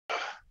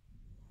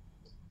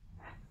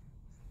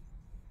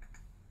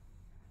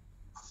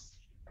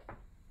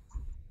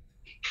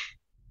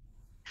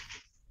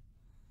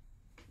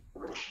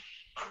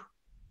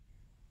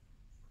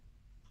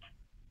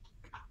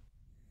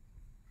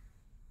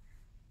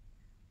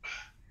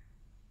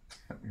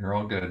You're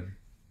all good.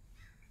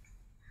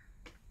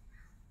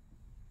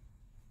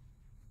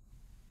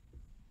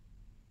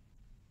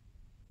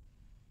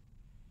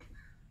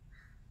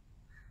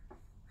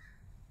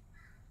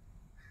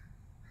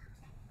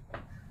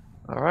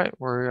 All right,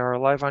 we are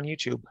live on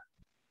YouTube.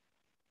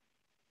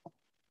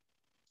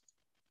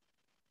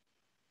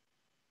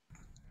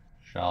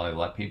 Shall I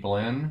let people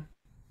in?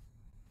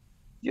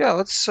 Yeah,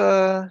 let's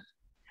go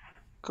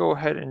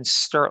ahead and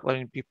start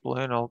letting people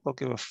in. I'll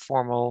give a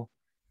formal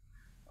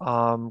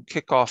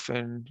kickoff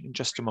in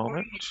just a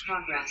moment.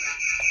 Progress.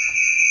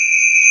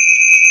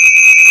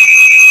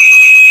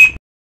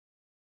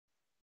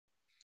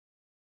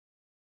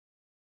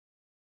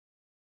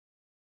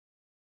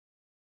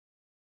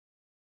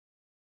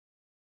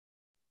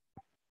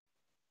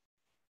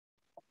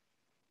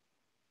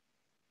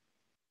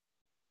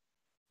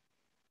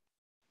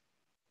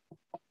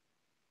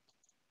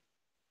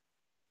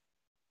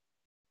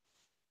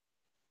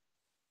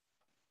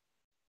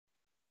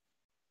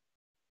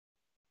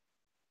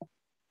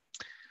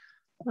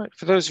 All right,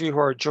 for those of you who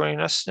are joining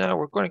us now,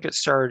 we're going to get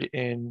started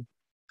in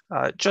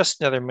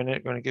just another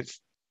minute. We're going to give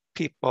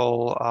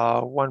people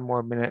one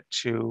more minute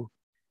to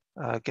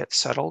get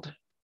settled.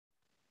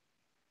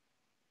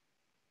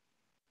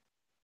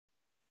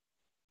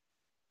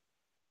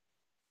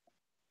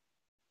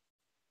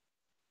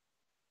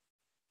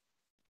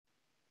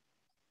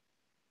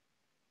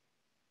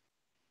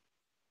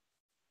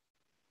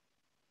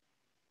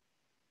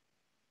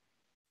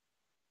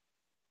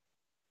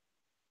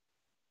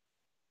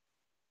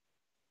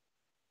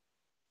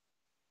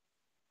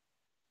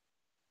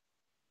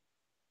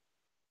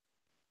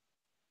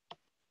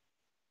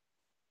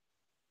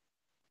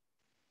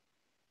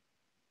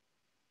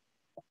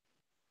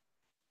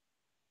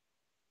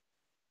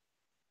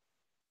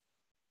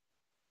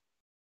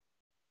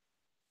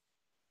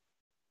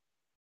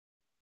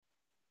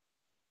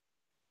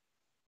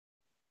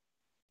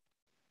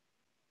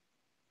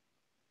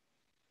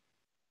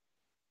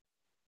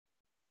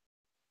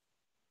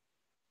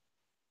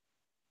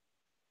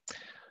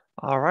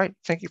 All right,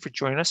 thank you for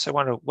joining us. I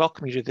want to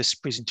welcome you to this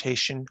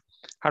presentation,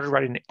 How to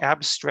Write an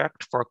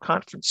Abstract for a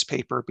Conference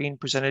Paper, being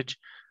presented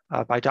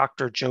by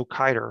Dr. Joe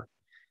Kiter.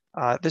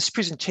 This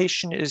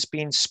presentation is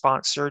being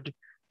sponsored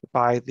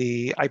by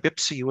the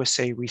IBIPSA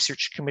USA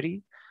Research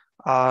Committee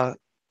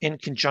in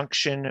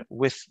conjunction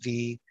with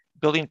the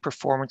Building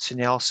Performance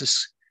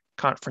Analysis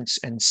Conference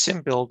and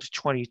SimBuild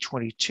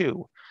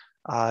 2022,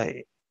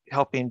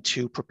 helping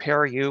to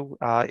prepare you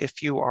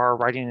if you are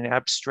writing an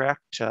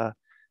abstract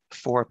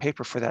for a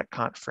paper for that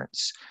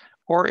conference,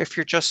 or if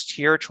you're just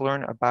here to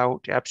learn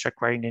about abstract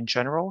writing in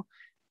general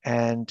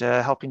and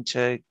helping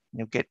to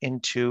get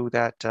into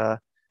that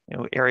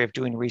area of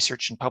doing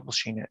research and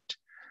publishing it.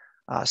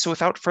 So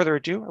without further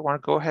ado, I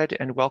want to go ahead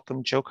and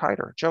welcome Joe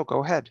Kiter. Joe,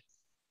 go ahead.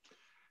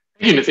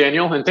 Thank you,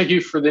 Nathaniel, and thank you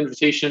for the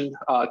invitation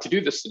to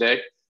do this today.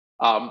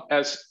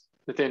 As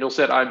Nathaniel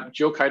said, I'm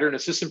Joe Kiter, an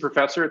assistant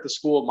professor at the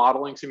School of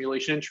Modeling,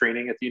 Simulation, and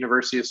Training at the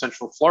University of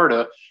Central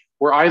Florida,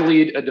 where I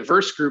lead a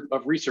diverse group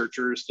of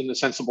researchers in the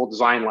Sensible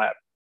Design Lab.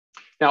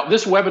 Now,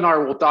 this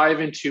webinar will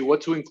dive into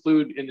what to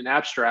include in an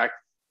abstract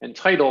and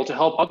title to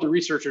help other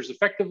researchers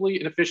effectively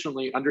and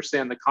efficiently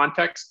understand the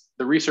context,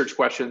 the research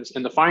questions,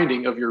 and the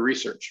finding of your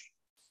research.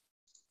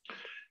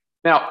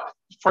 Now,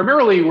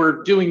 primarily,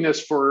 we're doing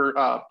this for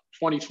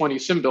 2020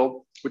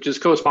 SimBuild, which is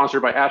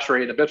co-sponsored by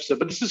ASHRAE and IBIPSA,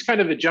 but this is kind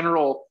of a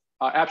general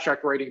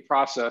abstract writing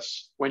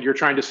process when you're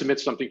trying to submit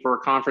something for a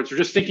conference or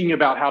just thinking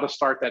about how to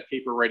start that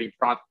paper writing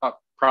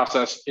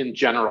process in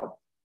general.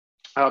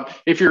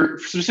 If you're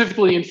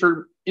specifically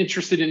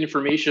interested in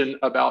information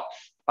about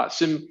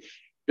SimBuild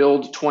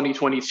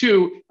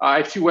 2022, I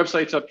have two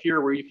websites up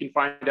here where you can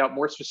find out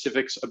more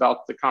specifics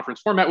about the conference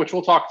format, which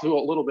we'll talk to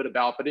a little bit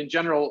about. But in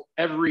general,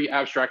 every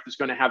abstract is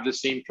going to have the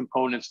same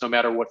components no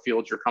matter what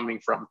field you're coming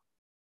from.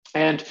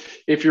 And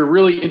if you're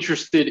really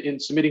interested in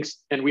submitting,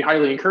 and we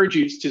highly encourage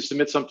you to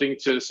submit something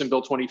to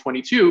SimBuild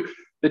 2022,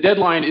 the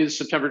deadline is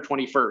September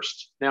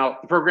 21st. Now,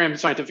 the program and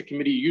scientific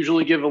committee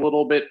usually give a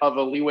little bit of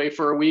a leeway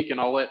for a week, and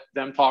I'll let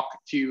them talk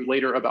to you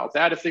later about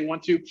that if they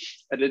want to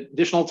at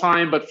additional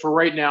time. But for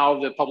right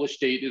now, the published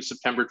date is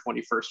September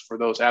 21st for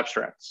those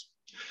abstracts.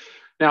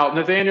 Now,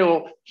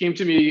 Nathaniel came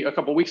to me a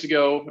couple of weeks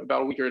ago,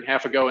 about a week and a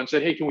half ago, and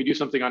said, hey, can we do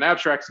something on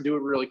abstracts and do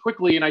it really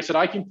quickly? And I said,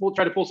 I can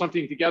try to pull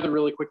something together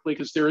really quickly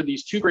because there are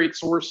these two great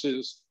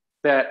sources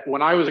that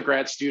when I was a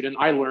grad student,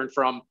 I learned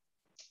from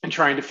and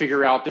trying to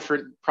figure out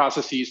different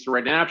processes to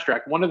write an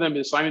abstract. One of them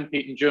is Simon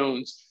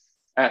Peyton-Jones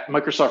at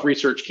Microsoft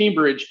Research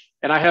Cambridge.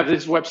 And I have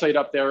his website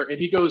up there, and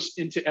he goes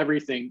into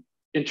everything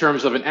in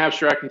terms of an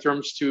abstract, in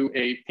terms to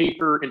a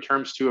paper, in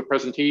terms to a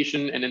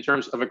presentation, and in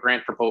terms of a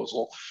grant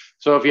proposal.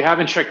 So if you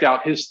haven't checked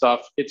out his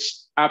stuff,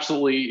 it's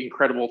absolutely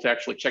incredible to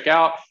actually check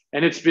out.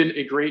 And it's been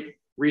a great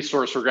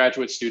resource for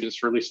graduate students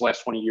for at least the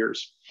last 20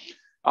 years.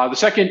 The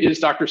second is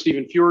Dr.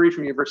 Stephen Fury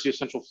from University of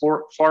Central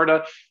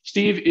Florida.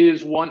 Steve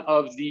is one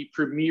of the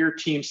premier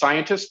team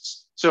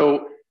scientists.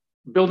 So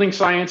building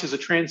science is a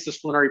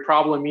transdisciplinary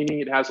problem, meaning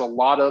it has a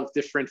lot of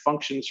different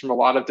functions from a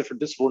lot of different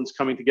disciplines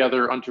coming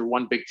together under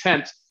one big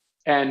tent.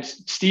 And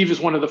Steve is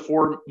one of the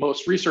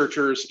foremost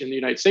researchers in the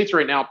United States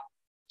right now,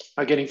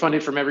 getting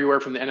funded from everywhere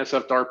from the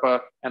NSF, DARPA,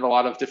 and a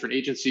lot of different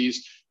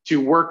agencies to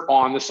work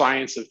on the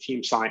science of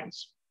team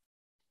science.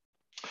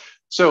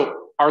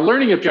 So our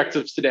learning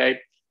objectives today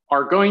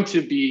are going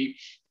to be,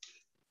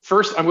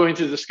 first, I'm going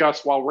to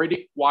discuss why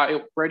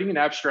writing an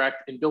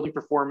abstract in building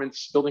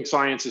performance, building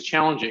science is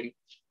challenging,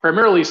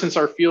 primarily since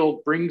our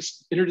field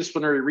brings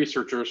interdisciplinary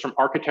researchers from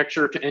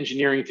architecture to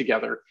engineering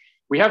together.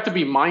 We have to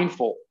be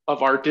mindful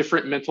of our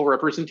different mental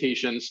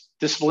representations,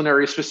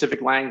 disciplinary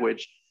specific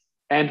language,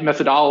 and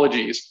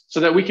methodologies so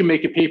that we can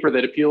make a paper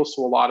that appeals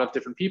to a lot of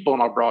different people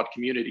in our broad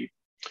community.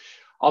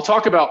 I'll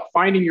talk about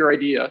finding your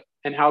idea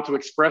and how to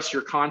express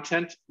your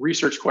content,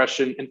 research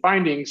question, and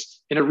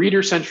findings in a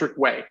reader-centric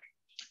way,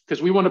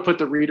 because we want to put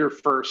the reader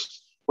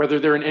first, whether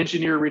they're an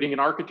engineer reading an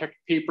architect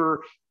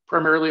paper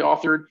primarily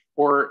authored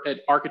or an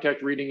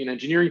architect reading an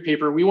engineering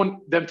paper. We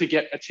want them to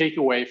get a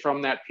takeaway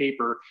from that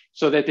paper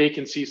so that they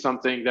can see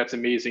something that's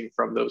amazing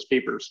from those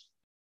papers.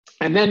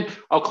 And then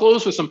I'll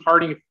close with some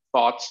parting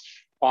thoughts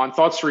on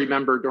thoughts to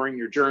remember during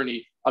your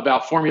journey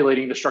about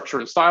formulating the structure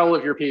and style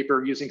of your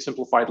paper, using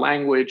simplified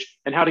language,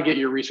 and how to get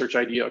your research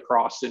idea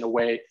across in a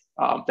way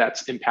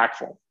that's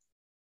impactful.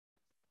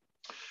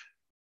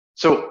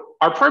 So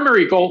our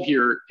primary goal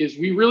here is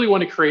we really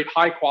want to create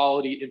high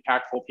quality,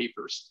 impactful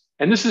papers.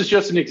 And this is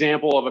just an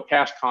example of a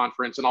past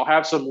conference, and I'll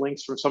have some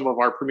links from some of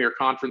our premier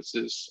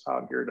conferences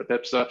here at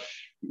ABIPSA,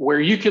 where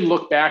you can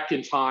look back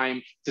in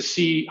time to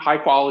see high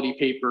quality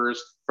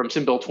papers from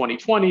SimBuild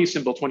 2020,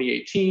 SimBuild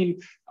 2018,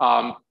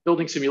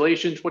 Building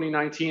Simulation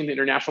 2019, the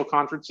international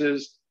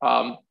conferences,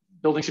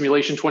 Building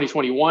Simulation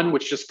 2021,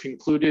 which just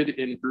concluded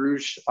in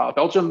Bruges,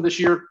 Belgium this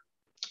year,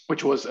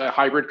 which was a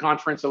hybrid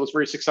conference that was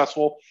very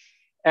successful.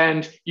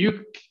 And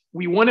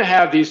we want to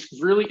have these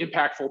really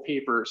impactful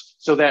papers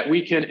so that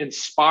we can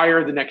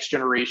inspire the next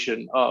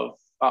generation of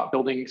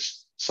building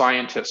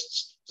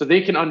scientists, so they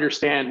can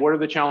understand what are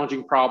the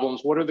challenging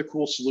problems, what are the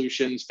cool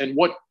solutions, and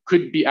what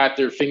could be at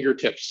their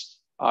fingertips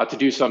to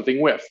do something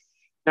with.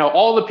 Now,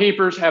 all the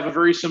papers have a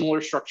very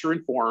similar structure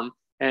and form,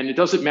 and it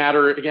doesn't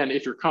matter, again,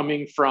 if you're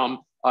coming from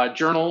a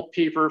journal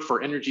paper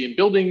for energy and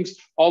buildings,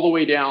 all the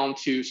way down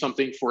to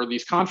something for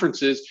these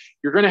conferences,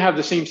 you're going to have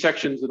the same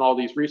sections in all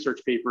these research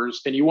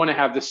papers, and you want to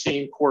have the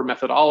same core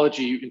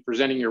methodology in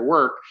presenting your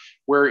work,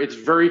 where it's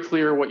very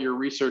clear what your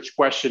research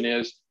question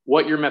is,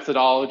 what your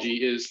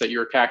methodology is that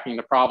you're attacking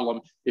the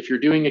problem, if you're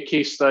doing a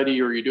case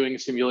study or you're doing a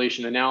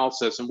simulation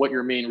analysis, and what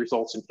your main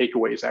results and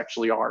takeaways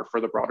actually are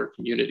for the broader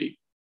community.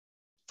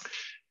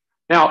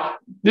 Now,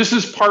 this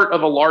is part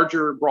of a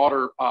larger,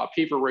 broader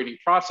paper writing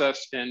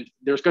process, and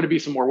there's going to be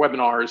some more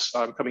webinars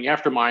coming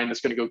after mine that's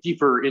going to go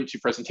deeper into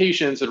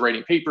presentations and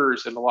writing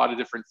papers and a lot of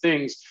different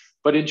things.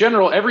 But in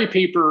general, every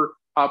paper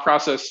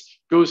process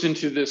goes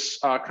into this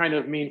kind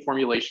of main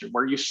formulation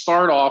where you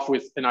start off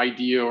with an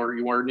idea or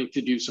you are needing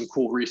to do some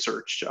cool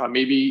research.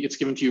 Maybe it's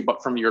given to you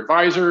from your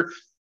advisor.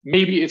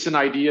 Maybe it's an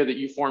idea that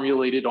you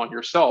formulated on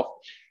yourself.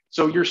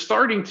 So you're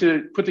starting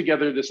to put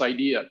together this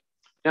idea.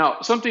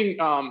 Now, something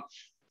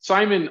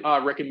Simon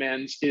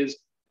recommends is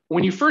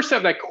when you first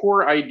have that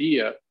core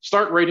idea,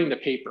 start writing the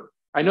paper.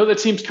 I know that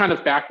seems kind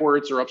of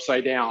backwards or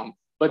upside down,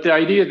 but the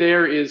idea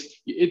there is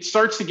it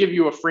starts to give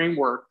you a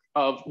framework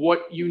of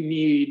what you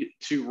need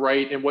to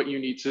write and what you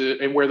need to,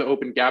 and where the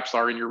open gaps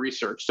are in your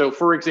research. So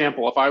for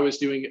example, if I was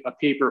doing a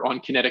paper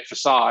on kinetic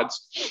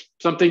facades,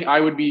 something I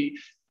would be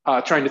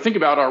trying to think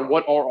about are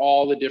what are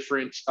all the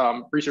different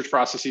research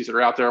processes that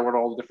are out there, what are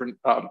all the different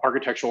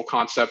architectural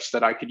concepts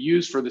that I could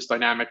use for this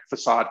dynamic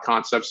facade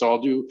concept. So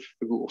I'll do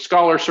a Google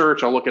Scholar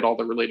search, I'll look at all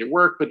the related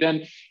work, but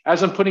then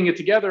as I'm putting it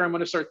together, I'm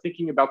going to start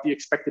thinking about the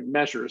expected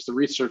measures, the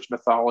research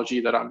methodology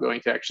that I'm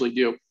going to actually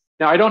do.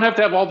 Now, I don't have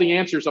to have all the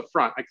answers up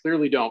front, I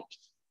clearly don't,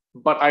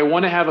 but I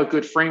want to have a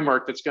good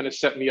framework that's going to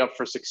set me up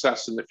for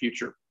success in the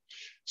future.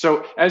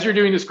 So as you're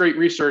doing this great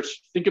research,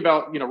 think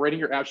about writing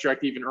your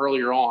abstract even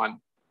earlier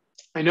on.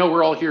 I know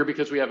we're all here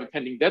because we have a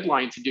pending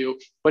deadline to do,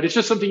 but it's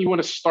just something you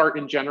want to start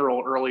in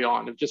general early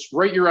on. Just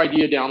write your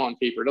idea down on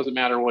paper. It doesn't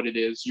matter what it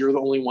is. You're the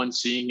only one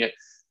seeing it.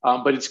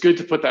 But it's good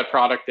to put that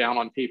product down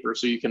on paper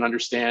so you can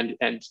understand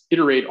and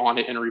iterate on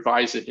it and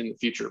revise it in the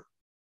future.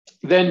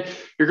 Then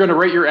you're going to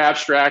write your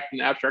abstract,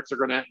 and abstracts are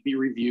going to be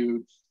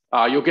reviewed.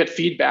 You'll get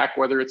feedback,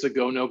 whether it's a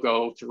go, no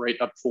go to write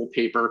a full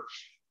paper.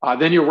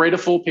 Then you'll write a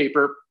full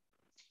paper,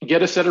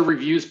 get a set of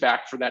reviews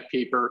back for that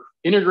paper,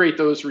 integrate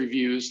those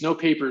reviews. No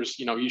papers,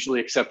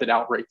 usually accepted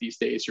outright these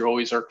days. You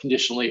always are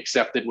conditionally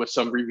accepted with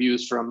some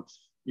reviews from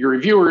your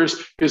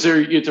reviewers, because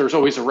there's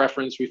always a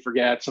reference we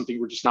forget, something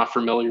we're just not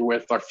familiar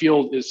with. Our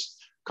field is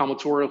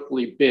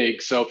combinatorially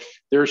big, so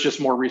there's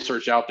just more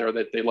research out there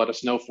that they let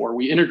us know for.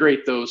 We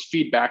integrate those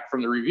feedback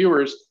from the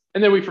reviewers,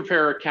 and then we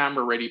prepare a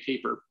camera-ready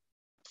paper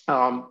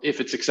if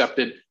it's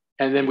accepted,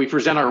 and then we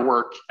present our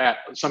work at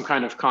some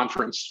kind of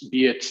conference,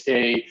 be it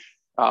a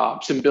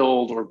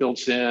SimBuild or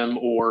BuildSim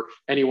or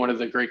any one of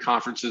the great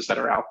conferences that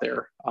are out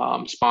there,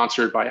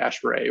 sponsored by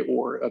ASHRAE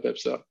or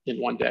ABIPSA in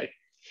one day.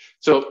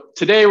 So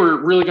today we're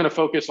really going to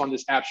focus on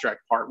this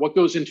abstract part. What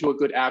goes into a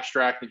good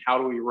abstract and how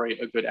do we write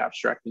a good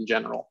abstract in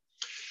general?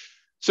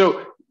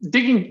 So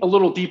digging a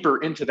little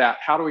deeper into that,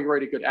 how do we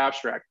write a good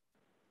abstract?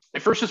 I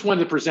first just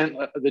wanted to present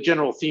the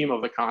general theme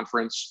of the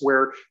conference,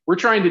 where we're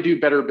trying to do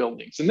better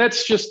buildings. And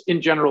that's just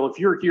in general, if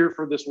you're here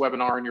for this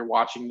webinar and you're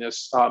watching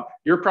this,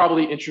 you're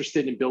probably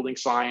interested in building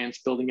science,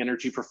 building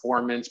energy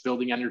performance,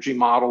 building energy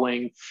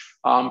modeling.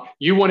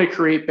 You want to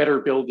create better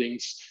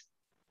buildings.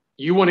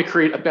 You want to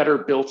create a better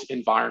built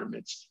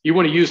environment. You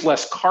want to use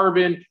less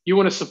carbon. You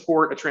want to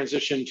support a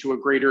transition to a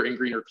greater and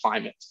greener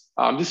climate.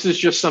 This is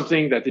just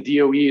something that the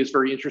DOE is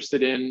very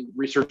interested in.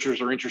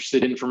 Researchers are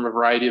interested in from a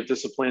variety of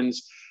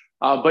disciplines.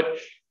 But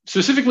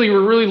specifically,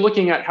 we're really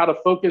looking at how to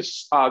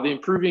focus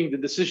improving the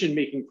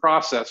decision-making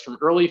process from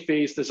early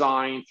phase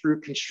design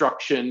through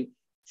construction,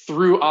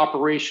 through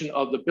operation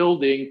of the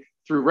building,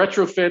 through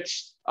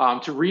retrofits,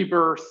 to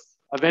rebirth,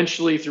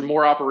 eventually through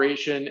more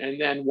operation, and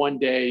then one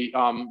day,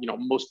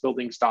 most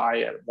buildings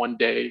die at one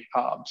day.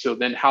 So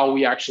then how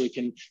we actually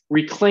can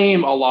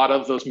reclaim a lot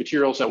of those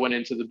materials that went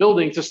into the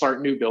building to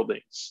start new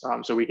buildings,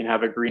 so we can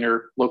have a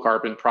greener, low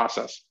carbon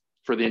process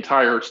for the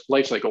entire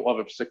life cycle of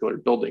a particular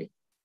building.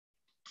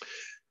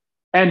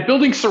 And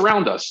buildings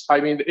surround us.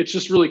 I mean, it's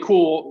just really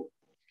cool.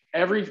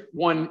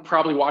 Everyone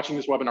probably watching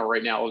this webinar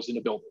right now is in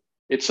a building.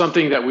 It's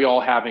something that we all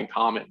have in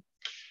common.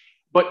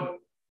 But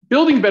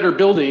building better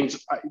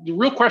buildings, the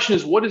real question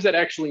is, what does that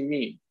actually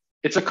mean?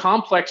 It's a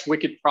complex,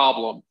 wicked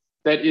problem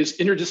that is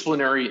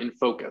interdisciplinary in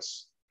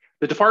focus.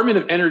 The Department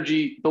of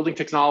Energy Building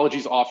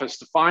Technologies Office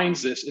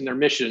defines this in their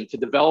mission to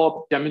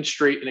develop,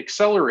 demonstrate, and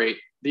accelerate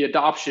the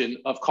adoption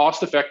of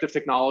cost-effective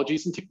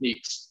technologies and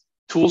techniques,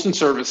 tools and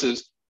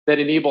services that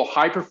enable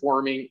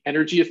high-performing,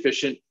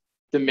 energy-efficient,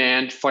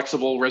 demand,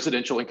 flexible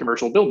residential and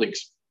commercial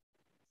buildings.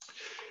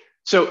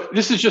 So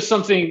this is just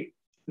something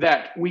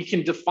that we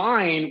can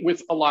define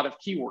with a lot of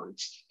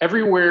keywords.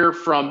 Everywhere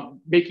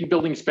from making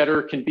buildings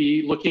better can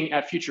be looking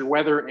at future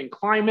weather and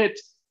climate,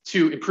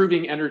 to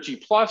improving Energy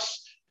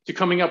Plus, to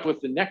coming up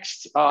with the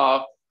next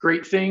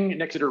great thing,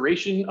 next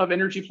iteration of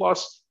Energy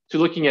Plus, to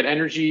looking at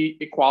energy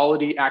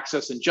equality,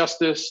 access and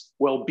justice,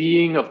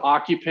 well-being of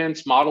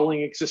occupants,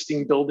 modeling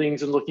existing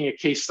buildings and looking at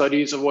case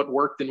studies of what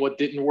worked and what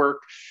didn't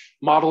work,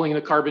 modeling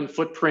the carbon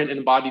footprint and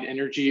embodied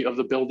energy of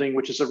the building,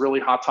 which is a really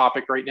hot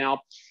topic right now,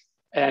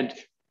 and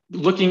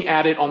looking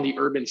at it on the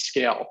urban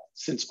scale,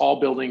 since all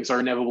buildings are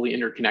inevitably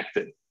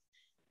interconnected.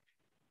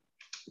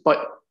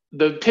 But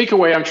the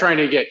takeaway I'm trying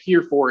to get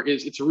here for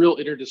is it's a real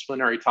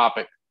interdisciplinary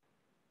topic.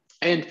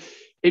 And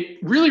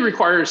it really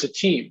requires a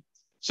team.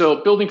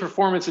 So building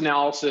performance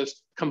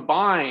analysis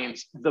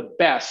combines the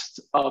best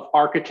of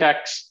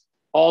architects,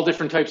 all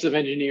different types of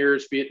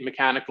engineers, be it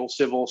mechanical,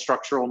 civil,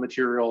 structural,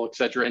 material, et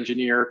cetera,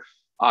 engineer,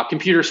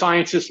 computer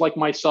scientists like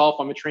myself.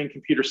 I'm a trained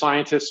computer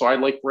scientist, so I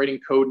like writing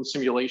code and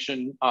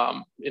simulation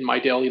in my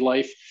daily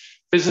life.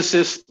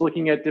 Physicists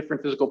looking at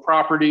different physical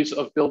properties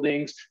of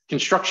buildings.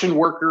 Construction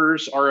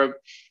workers are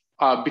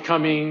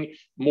becoming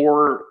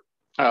more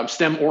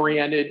STEM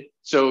oriented.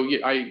 So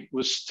I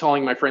was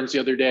telling my friends the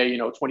other day,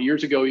 20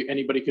 years ago,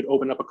 anybody could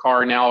open up a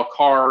car. Now a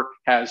car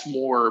has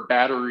more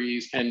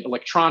batteries and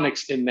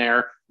electronics in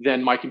there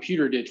than my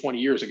computer did 20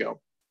 years ago.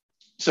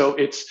 So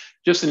it's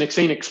just an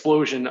insane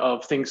explosion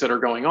of things that are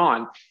going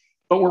on.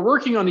 But we're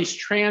working on these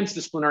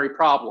transdisciplinary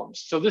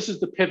problems. So this is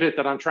the pivot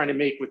that I'm trying to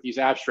make with these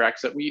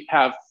abstracts, that we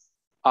have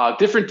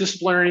different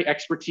disciplinary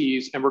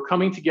expertise, and we're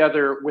coming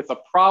together with a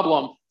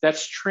problem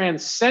that's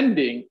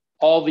transcending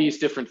all these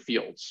different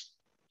fields.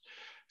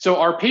 So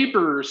our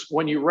papers,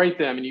 when you write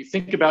them and you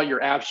think about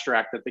your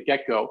abstract at the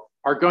get-go,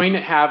 are going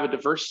to have a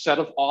diverse set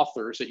of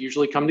authors that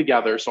usually come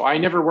together. So I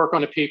never work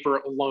on a paper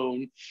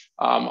alone.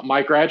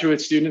 My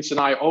graduate students and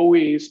I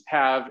always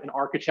have an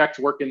architect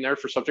work in there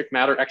for subject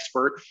matter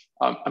expert,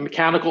 a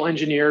mechanical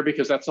engineer,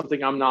 because that's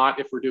something I'm not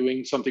if we're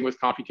doing something with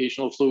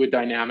computational fluid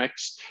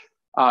dynamics.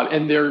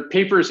 And their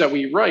papers that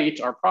we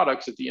write, our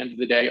products at the end of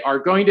the day, are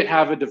going to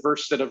have a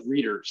diverse set of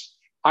readers.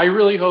 I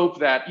really hope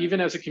that even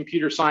as a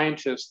computer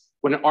scientist,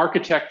 when an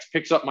architect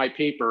picks up my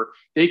paper,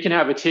 they can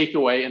have a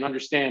takeaway and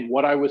understand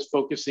what I was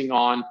focusing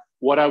on,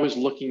 what I was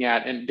looking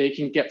at, and they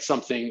can get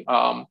something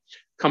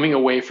coming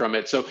away from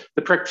it. So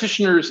the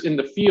practitioners in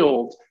the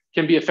field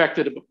can be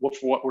affected with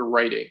what we're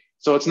writing.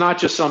 So it's not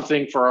just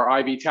something for our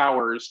Ivy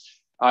Towers.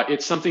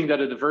 It's something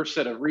that a diverse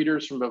set of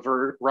readers from a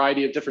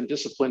variety of different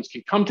disciplines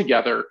can come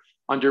together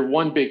under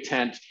one big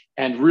tent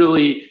and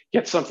really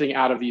get something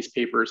out of these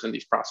papers and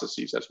these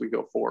processes as we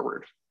go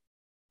forward.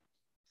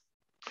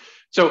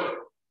 So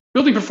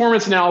building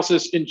performance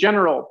analysis in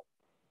general,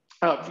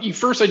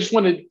 first I just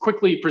want to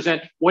quickly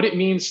present what it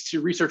means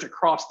to research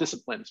across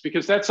disciplines,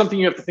 because that's something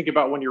you have to think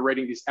about when you're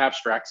writing these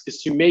abstracts,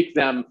 is to make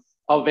them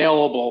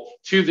available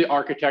to the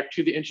architect,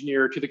 to the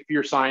engineer, to the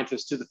computer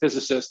scientist, to the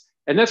physicist.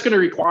 And that's going to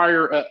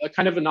require a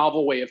kind of a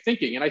novel way of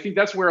thinking. And I think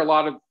that's where a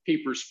lot of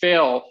papers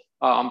fail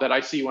that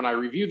I see when I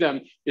review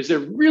them, is they're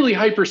really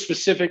hyper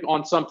specific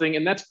on something.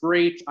 And that's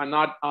great. I'm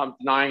not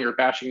denying or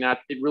bashing that.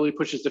 It really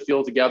pushes the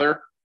field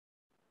together.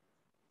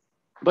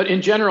 But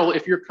in general,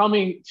 if you're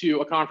coming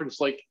to a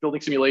conference like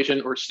Building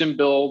Simulation or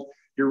SimBuild,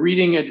 you're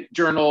reading a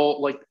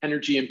journal like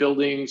Energy and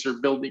Buildings or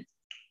Building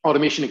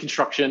Automation and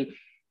Construction,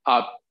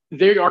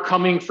 they are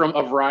coming from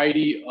a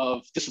variety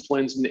of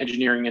disciplines in the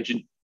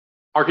engineering,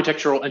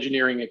 architectural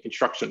engineering and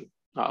construction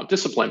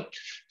discipline.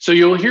 So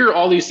you'll hear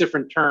all these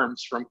different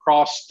terms from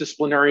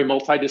cross-disciplinary,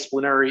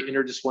 multidisciplinary,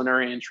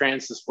 interdisciplinary, and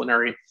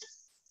transdisciplinary.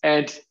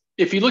 And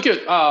if you look at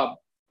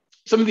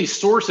some of these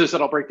sources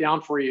that I'll break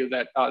down for you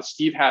that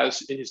Steve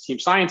has in his team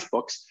science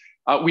books,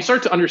 we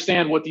start to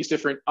understand what these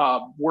different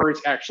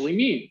words actually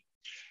mean.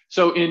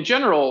 So in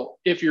general,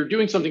 if you're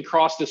doing something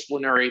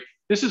cross-disciplinary,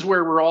 this is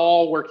where we're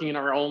all working in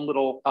our own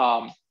little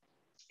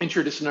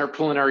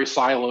interdisciplinary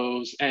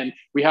silos, and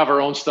we have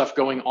our own stuff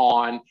going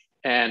on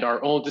and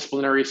our own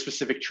disciplinary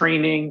specific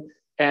training.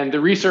 And the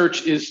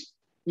research is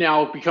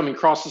now becoming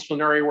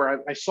cross-disciplinary,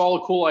 where I saw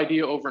a cool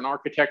idea over in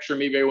architecture,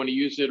 maybe I want to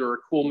use it, or a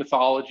cool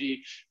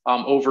methodology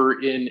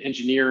over in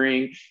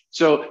engineering.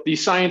 So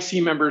these science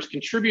team members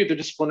contribute their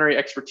disciplinary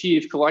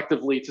expertise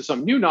collectively to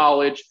some new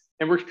knowledge,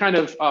 and we're kind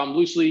of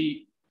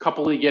loosely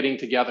coupledly getting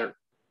together.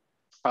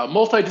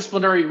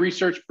 Multidisciplinary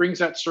research brings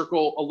that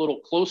circle a little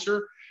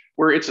closer,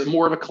 where it's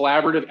more of a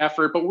collaborative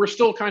effort, but we're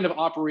still kind of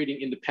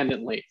operating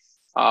independently.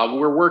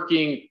 We're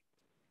working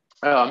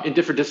in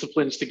different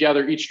disciplines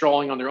together, each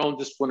drawing on their own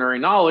disciplinary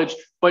knowledge,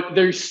 but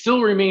they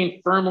still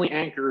remain firmly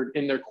anchored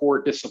in their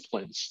core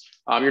disciplines.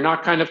 You're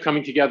not kind of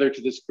coming together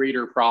to this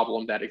greater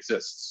problem that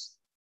exists.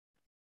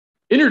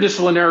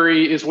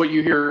 Interdisciplinary is what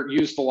you hear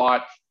used a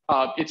lot.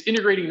 It's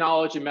integrating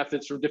knowledge and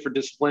methods from different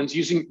disciplines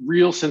using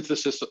real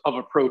synthesis of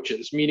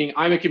approaches, meaning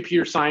I'm a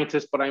computer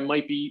scientist, but I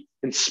might be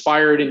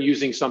inspired in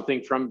using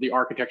something from the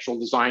architectural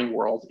design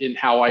world in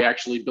how I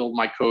actually build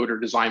my code or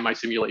design my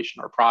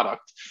simulation or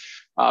product.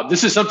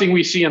 This is something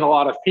we see in a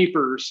lot of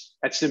papers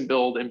at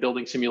SimBuild and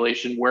Building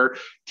Simulation, where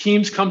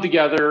teams come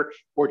together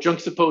or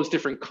juxtapose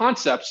different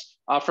concepts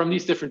from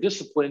these different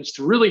disciplines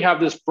to really have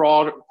this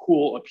broad,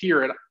 cool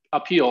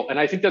appeal. And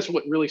I think that's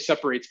what really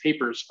separates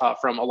papers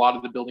from a lot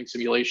of the building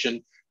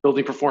simulation,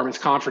 building performance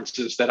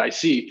conferences that I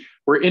see.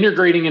 We're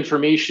integrating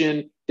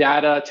information,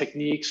 data,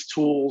 techniques,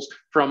 tools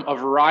from a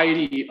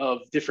variety of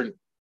different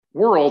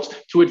worlds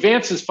to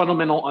advance this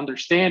fundamental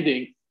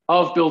understanding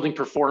of building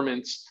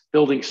performance,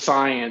 building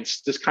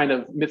science, this kind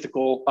of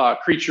mythical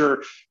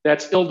creature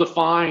that's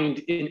ill-defined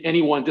in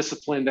any one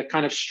discipline that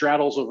kind of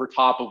straddles over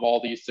top of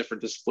all these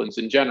different disciplines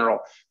in general.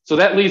 So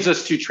that leads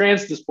us to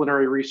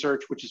transdisciplinary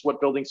research, which is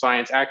what building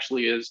science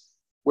actually is,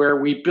 where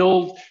we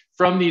build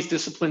from these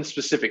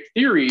discipline-specific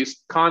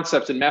theories,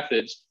 concepts, and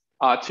methods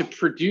to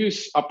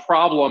produce a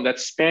problem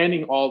that's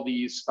spanning all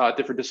these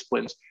different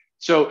disciplines.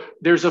 So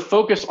there's a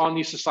focus on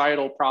these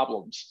societal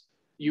problems.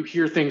 You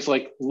hear things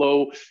like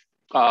low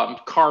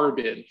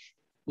carbon,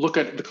 look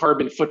at the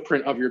carbon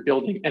footprint of your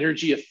building,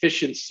 energy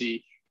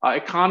efficiency.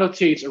 It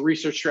connotates a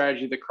research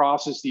strategy that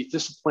crosses these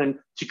disciplines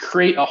to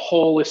create a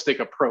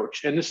holistic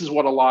approach. And this is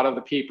what a lot of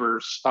the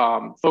papers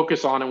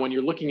focus on. And when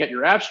you're looking at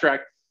your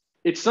abstract,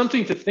 it's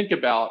something to think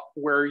about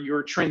where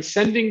you're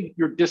transcending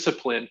your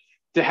discipline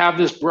to have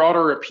this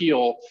broader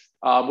appeal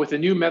with a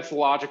new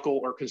methodological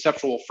or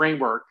conceptual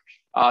framework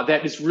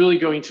that is really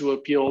going to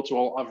appeal to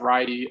a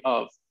variety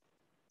of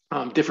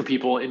different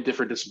people in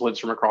different disciplines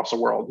from across the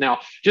world. Now,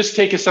 just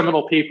take a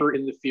seminal paper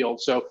in the field.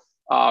 So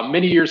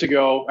many years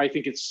ago, I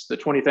think it's the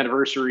 20th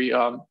anniversary,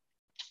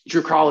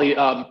 Drew Crawley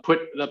put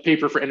the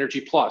paper for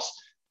Energy Plus.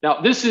 Now,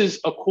 this is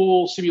a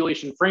cool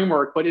simulation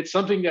framework, but it's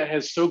something that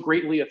has so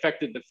greatly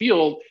affected the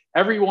field.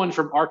 Everyone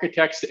from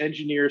architects to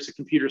engineers to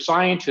computer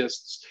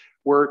scientists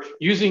were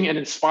using and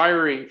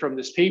inspiring from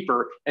this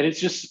paper. And it's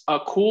just a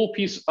cool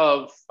piece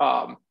of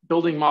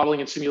building,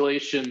 modeling, and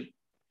simulation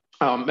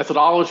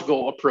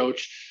methodological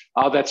approach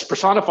that's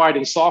personified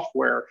in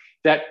software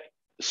that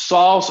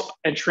solves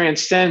and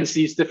transcends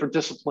these different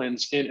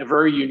disciplines in a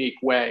very unique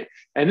way.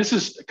 And this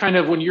is kind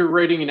of when you're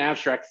writing an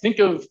abstract, think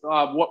of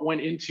what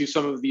went into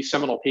some of these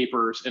seminal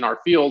papers in our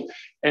field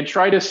and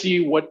try to see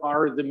what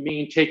are the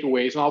main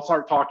takeaways. And I'll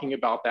start talking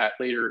about that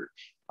later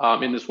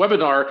in this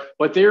webinar,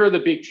 but there are the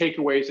big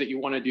takeaways that you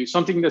want to do,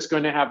 something that's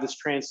going to have this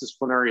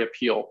transdisciplinary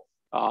appeal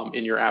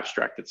in your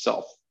abstract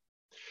itself.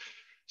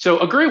 So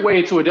a great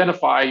way to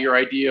identify your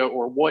idea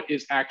or what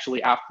is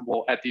actually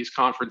applicable at these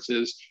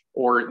conferences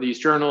or these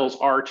journals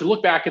are to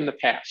look back in the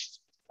past.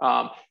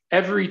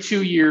 Every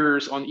 2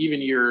 years, on even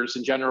years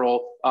in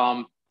general,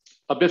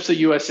 ABIPSA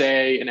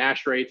USA and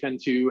ASHRAE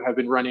tend to have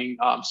been running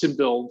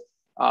SimBuild.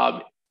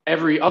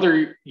 Every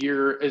other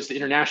year is the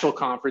International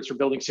Conference for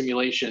Building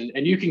Simulation.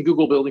 And you can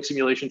Google Building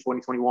Simulation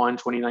 2021,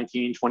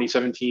 2019,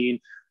 2017,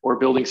 or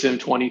Building Sim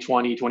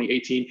 2020,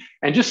 2018,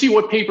 and just see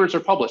what papers are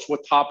published,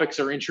 what topics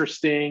are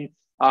interesting.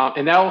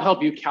 And that'll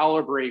help you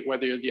calibrate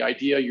whether the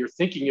idea you're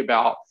thinking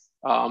about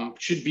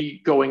should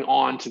be going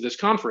on to this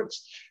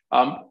conference.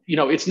 You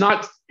know,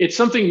 it's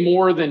something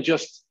more than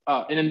just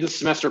an end of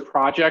semester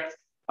project.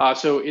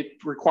 So it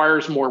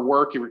requires more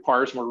work, it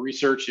requires more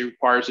research, it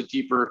requires a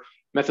deeper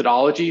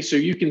methodology. So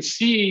you can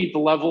see the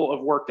level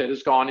of work that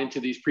has gone into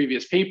these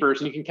previous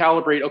papers, and you can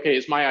calibrate, okay,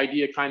 is my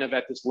idea kind of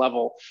at this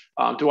level?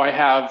 Do I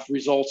have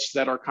results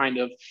that are kind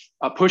of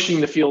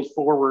pushing the field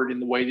forward in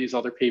the way these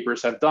other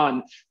papers have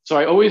done? So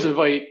I always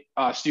invite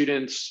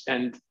students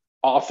and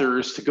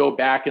authors to go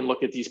back and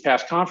look at these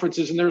past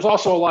conferences. And there's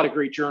also a lot of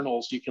great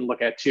journals you can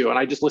look at too. And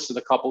I just listed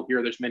a couple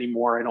here. There's many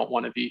more. I don't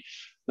want to be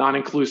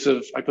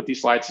non-inclusive. I put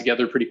these slides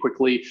together pretty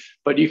quickly,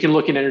 but you can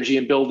look at energy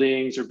in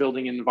buildings or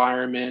building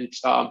environment,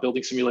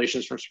 building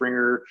simulations from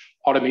Springer,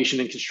 automation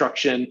and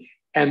construction.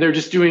 And they're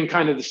just doing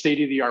kind of the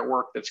state-of-the-art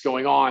work that's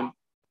going on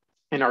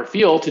in our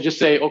field to just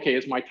say, okay,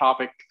 is my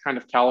topic kind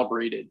of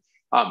calibrated?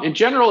 In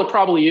general, it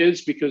probably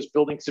is, because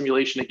building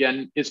simulation,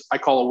 again, is, I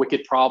call, a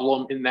wicked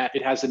problem in that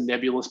it has a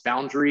nebulous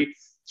boundary.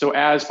 So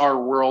as our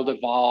world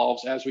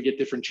evolves, as we get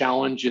different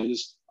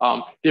challenges,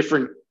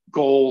 different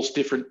goals,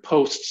 different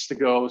posts to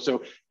go.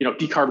 So,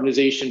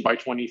 decarbonization by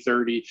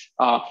 2030,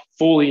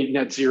 fully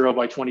net zero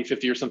by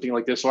 2050 or something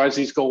like this. So as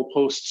these goal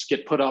posts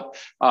get put up,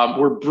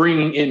 we're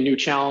bringing in new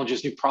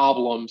challenges, new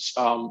problems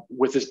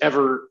with this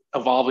ever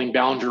evolving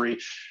boundary.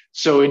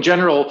 So in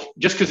general,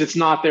 just because it's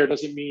not there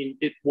doesn't mean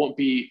it won't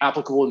be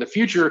applicable in the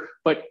future,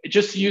 but it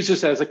just use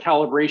this as a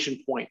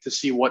calibration point to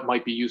see what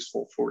might be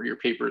useful for your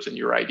papers and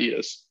your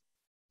ideas.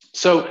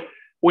 So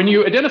when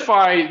you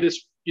identify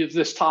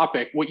this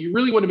topic, what you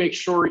really want to make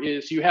sure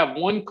is you have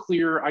one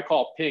clear, I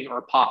call ping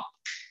or pop.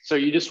 So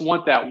you just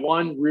want that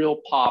one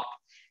real pop,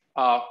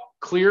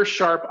 clear,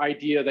 sharp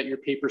idea that your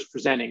paper is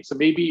presenting. So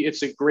maybe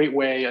it's a great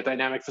way a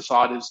dynamic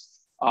facade is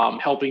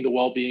helping the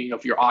well-being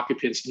of your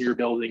occupants in your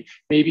building.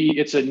 Maybe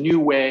it's a new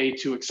way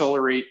to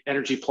accelerate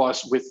Energy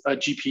Plus with a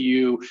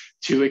GPU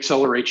to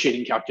accelerate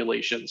shading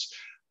calculations.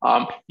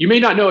 You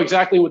may not know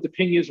exactly what the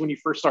ping is when you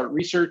first start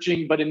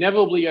researching, but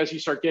inevitably as you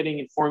start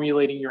getting and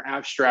formulating your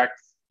abstract,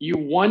 you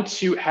want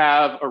to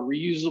have a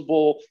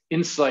reusable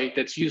insight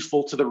that's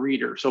useful to the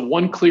reader. So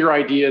one clear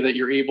idea that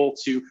you're able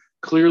to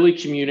clearly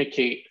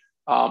communicate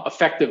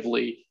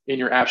effectively in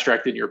your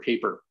abstract in your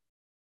paper.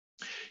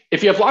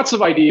 If you have lots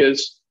of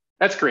ideas,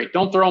 that's great.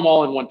 Don't throw them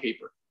all in one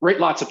paper. Write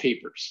lots of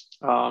papers.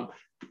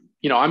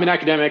 I'm an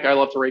academic. I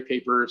love to write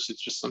papers.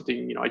 It's just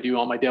something, I do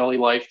all my daily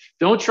life.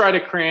 Don't try to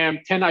cram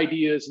 10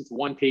 ideas into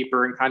one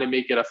paper and kind of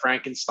make it a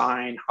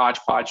Frankenstein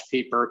hodgepodge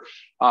paper.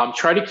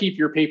 Try to keep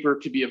your paper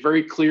to be a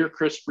very clear,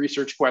 crisp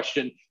research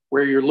question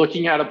where you're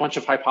looking at a bunch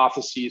of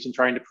hypotheses and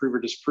trying to prove or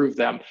disprove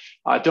them.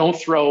 Don't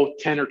throw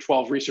 10 or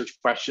 12 research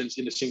questions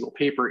in a single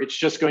paper. It's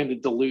just going to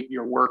dilute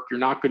your work. You're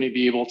not going to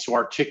be able to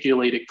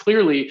articulate it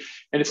clearly,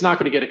 and it's not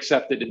going to get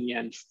accepted in the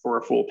end for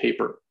a full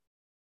paper.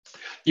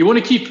 You want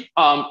to keep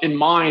in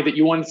mind that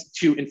you want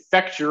to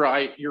infect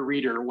your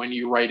reader when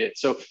you write it.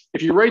 So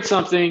if you write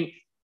something,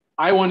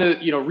 I want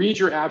to read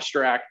your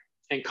abstract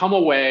and come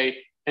away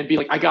and be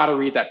like, I got to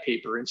read that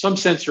paper. In some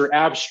sense, your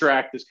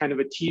abstract is kind of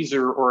a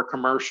teaser or a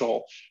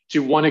commercial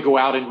to want to go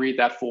out and read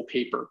that full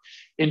paper.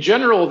 In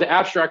general, the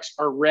abstracts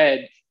are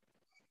read,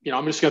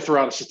 I'm just going to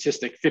throw out a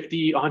statistic,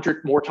 50,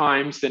 100 more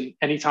times than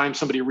anytime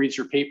somebody reads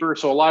your paper.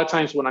 So a lot of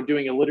times when I'm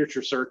doing a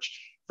literature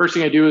search, first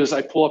thing I do is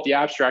I pull up the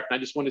abstract and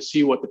I just want to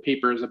see what the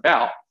paper is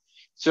about.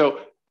 So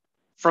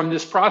from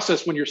this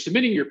process, when you're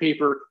submitting your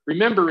paper,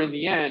 remember in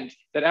the end,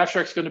 that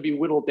abstract's going to be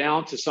whittled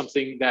down to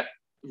something that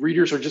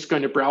readers are just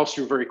going to browse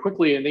through very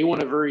quickly, and they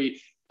want a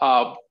very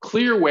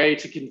clear way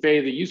to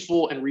convey the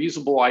useful and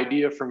reusable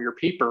idea from your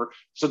paper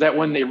so that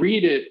when they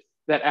read it,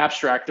 that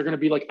abstract, they're going to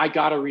be like, I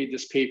got to read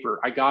this paper.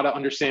 I got to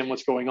understand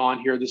what's going on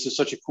here. This is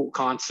such a cool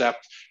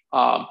concept.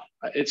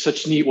 It's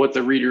such neat what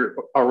the reader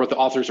or what the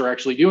authors are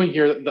actually doing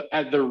here.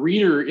 The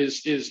reader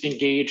is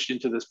engaged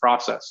into this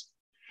process.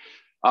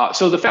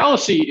 So the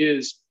fallacy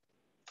is,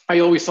 I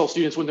always tell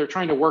students when they're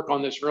trying to work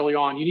on this early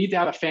on, you need to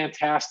have a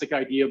fantastic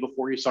idea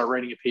before you start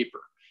writing a paper.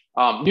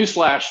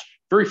 Newsflash,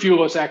 very few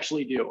of us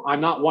actually do.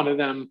 I'm not one of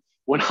them.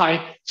 When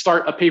I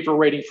start a paper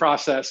writing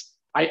process,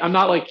 I'm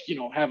not like,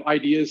 have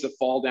ideas that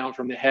fall down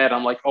from the head.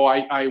 I'm like, oh,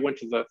 I went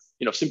to the,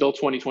 SymBuild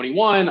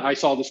 2021. I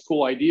saw this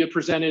cool idea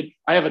presented.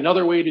 I have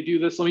another way to do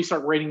this. Let me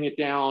start writing it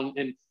down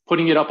and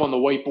putting it up on the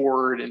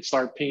whiteboard and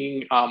start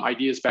pinging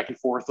ideas back and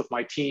forth with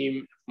my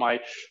team, my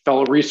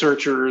fellow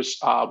researchers,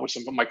 with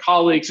some of my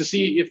colleagues to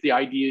see if the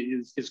idea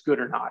is good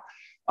or not.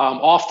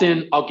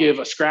 Often I'll give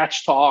a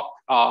scratch talk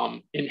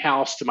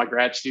in-house to my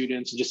grad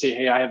students and just say,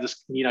 hey, I have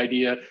this neat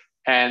idea.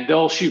 And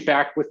they'll shoot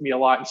back with me a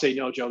lot and say,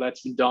 no, Joe,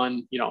 that's been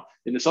done,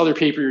 in this other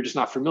paper, you're just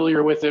not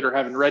familiar with it or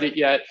haven't read it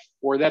yet,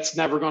 or that's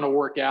never going to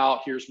work out.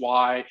 Here's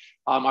why.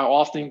 I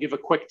often give a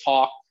quick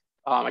talk.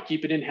 I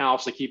keep it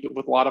in-house. I keep it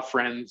with a lot of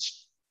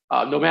friends.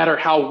 No matter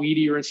how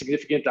weedy or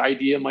insignificant the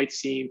idea might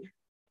seem,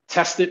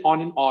 test it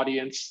on an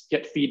audience,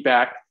 get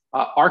feedback.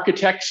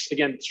 Architects,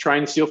 again,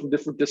 trying to steal from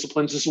different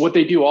disciplines. This is what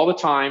they do all the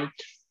time.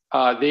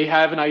 They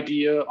have an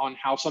idea on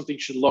how something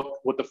should look,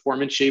 what the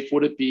form and shape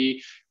would it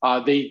be.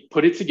 They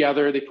put it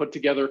together. They put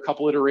together a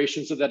couple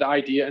iterations of that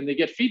idea and they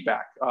get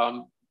feedback,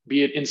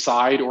 be it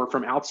inside or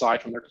from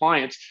outside from their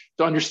clients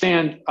to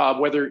understand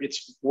whether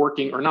it's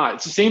working or not.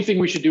 It's the same thing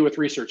we should do with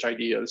research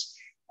ideas.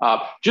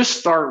 Just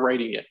start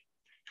writing it.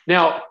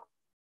 Now,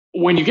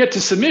 when you get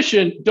to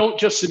submission, don't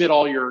just submit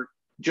all your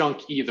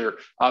junk either.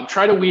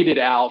 Try to weed it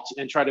out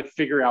and try to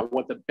figure out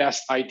what the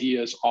best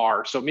ideas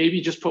are. So maybe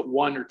just put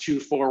 1 or 2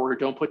 forward.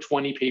 Don't put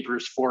 20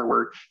 papers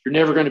forward. You're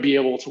never going to be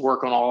able to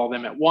work on all of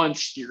them at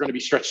once. You're going to be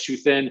stretched too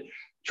thin.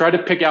 Try to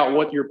pick out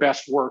what your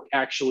best work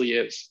actually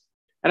is.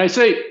 And I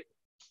say,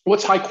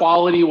 what's high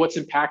quality, what's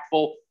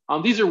impactful?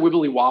 These are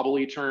wibbly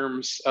wobbly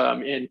terms,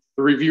 and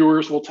the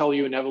reviewers will tell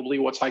you inevitably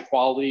what's high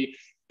quality.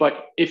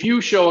 But if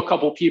you show a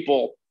couple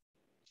people,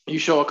 you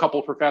show a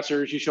couple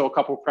professors, you show a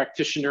couple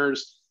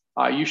practitioners,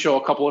 you show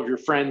a couple of your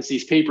friends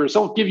these papers,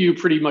 they'll give you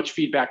pretty much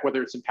feedback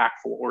whether it's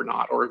impactful or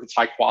not, or if it's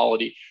high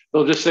quality.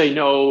 They'll just say,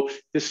 no,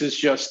 this is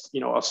just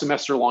a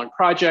semester-long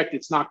project.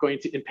 It's not going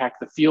to impact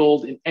the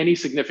field in any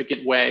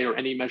significant way or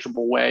any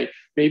measurable way.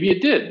 Maybe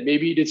it did.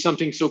 Maybe you did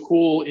something so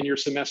cool in your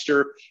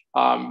semester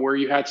where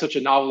you had such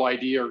a novel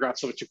idea or got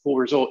such a cool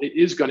result. It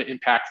is going to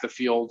impact the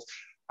field.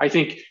 I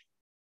think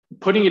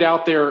putting it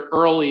out there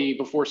early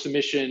before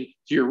submission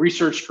to your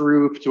research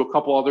group, to a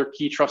couple other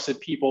key trusted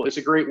people is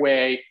a great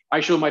way. I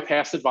show my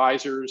past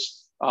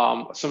advisors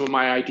some of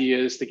my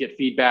ideas to get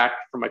feedback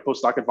from my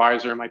postdoc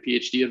advisor and my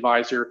PhD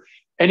advisor,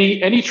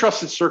 any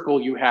trusted circle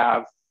you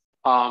have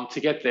to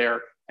get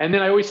there. And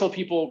then I always tell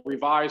people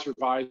revise,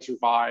 revise,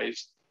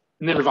 revise,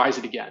 and then revise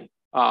it again.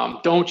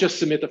 Don't just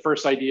submit the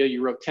first idea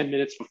you wrote 10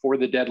 minutes before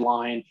the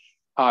deadline.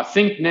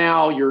 Think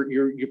now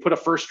you put a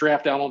first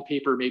draft out on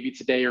paper maybe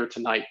today or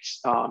tonight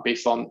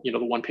based on the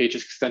 1-page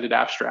extended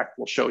abstract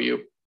we'll show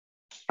you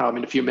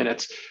in a few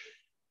minutes.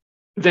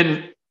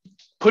 Then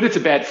put it to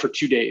bed for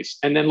 2 days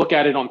and then look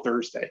at it on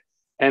Thursday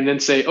and then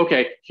say,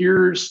 okay,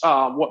 here's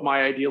what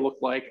my idea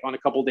looked like on a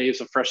couple of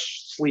days of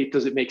fresh sleep.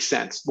 Does it make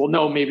sense? Well,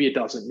 no, maybe it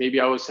doesn't. Maybe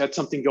I had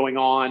something going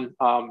on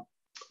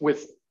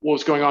with what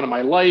was going on in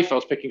my life. I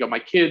was picking up my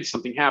kids,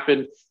 something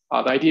happened.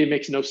 The idea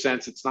makes no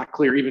sense. It's not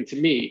clear even to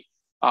me.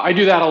 I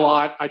do that a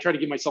lot. I try to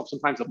give myself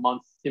sometimes a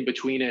month in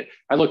between it.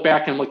 I look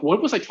back and I'm like,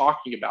 what was I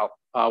talking about?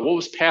 What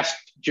was past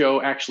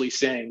Joe actually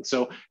saying?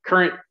 So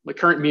the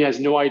current me has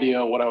no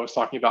idea what I was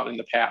talking about in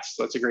the past.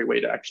 So that's a great way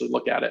to actually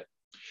look at it.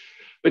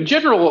 But in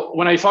general,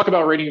 when I talk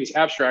about writing this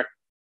abstract,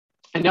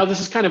 and now this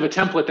is kind of a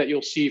template that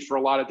you'll see for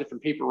a lot of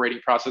different paper writing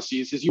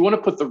processes, is you want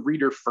to put the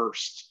reader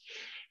first.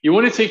 You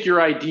want to take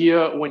your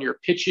idea when you're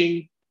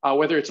pitching,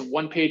 whether it's a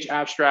 1-page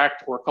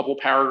abstract or a couple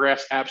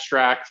paragraphs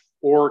abstract,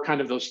 or kind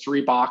of those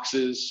 3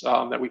 boxes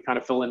that we kind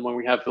of fill in when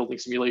we have building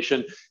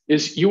simulation,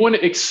 is you want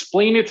to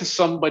explain it to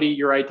somebody,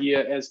 your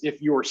idea, as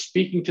if you're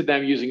speaking to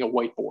them using a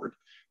whiteboard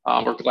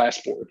or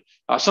glassboard.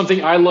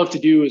 Something I love to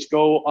do is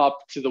go up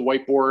to the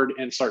whiteboard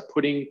and start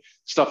putting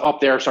stuff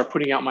up there, start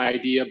putting out my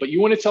idea, but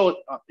you want to tell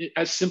it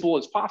as simple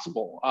as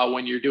possible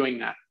when you're doing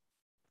that.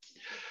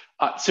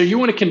 So you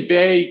want to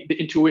convey the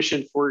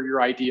intuition for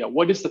your idea.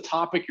 What is the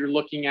topic you're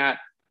looking at?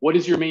 What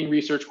is your main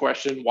research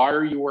question? Why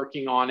are you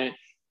working on it?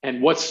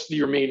 And what's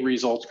your main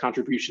results,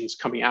 contributions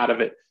coming out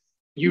of it?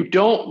 You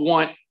don't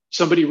want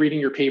somebody reading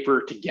your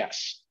paper to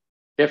guess.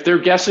 If they're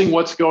guessing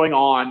what's going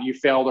on, you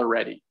failed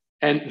already.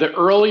 And the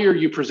earlier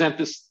you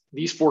present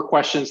these 4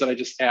 questions that I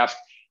just asked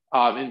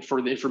and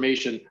for the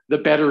information, the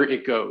better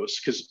it goes.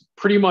 Because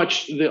pretty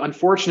much the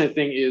unfortunate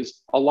thing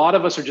is a lot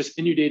of us are just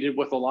inundated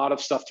with a lot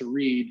of stuff to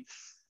read.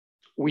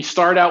 We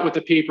start out with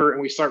the paper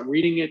and we start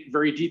reading it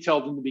very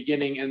detailed in the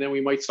beginning, and then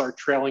we might start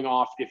trailing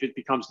off if it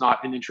becomes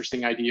not an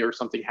interesting idea or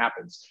something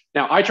happens.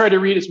 Now, I try to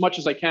read as much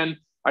as I can.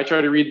 I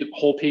try to read the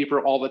whole paper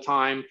all the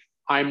time.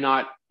 I'm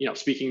not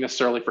speaking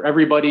necessarily for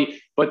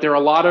everybody, but there are a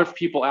lot of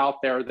people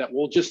out there that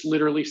will just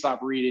literally stop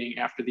reading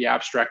after the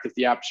abstract if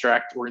the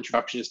abstract or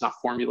introduction is not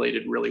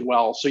formulated really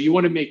well. So you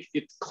want to make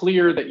it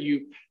clear that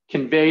you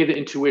convey the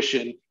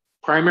intuition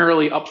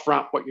primarily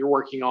upfront what you're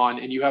working on,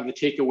 and you have the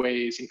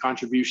takeaways and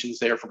contributions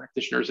there for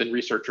practitioners and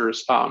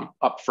researchers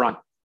upfront.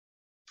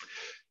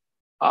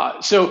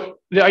 So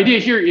the idea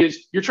here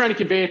is you're trying to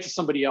convey it to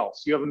somebody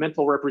else. You have a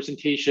mental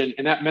representation,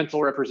 and that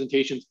mental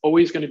representation is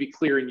always going to be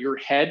clear in your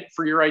head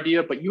for your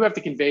idea, but you have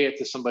to convey it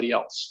to somebody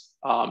else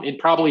in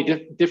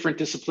probably different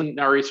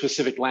disciplinary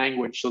specific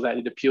language so that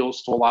it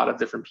appeals to a lot of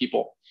different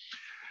people.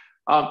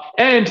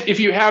 And if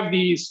you have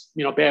these,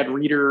 bad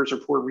readers or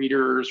poor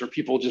readers or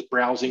people just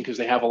browsing because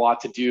they have a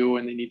lot to do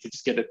and they need to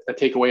just get a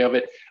takeaway of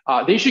it,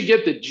 they should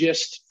get the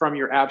gist from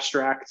your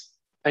abstract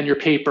and your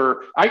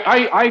paper.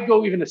 I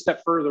go even a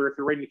step further. If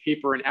you're writing a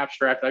paper and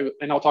abstract,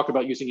 and I'll talk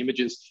about using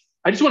images,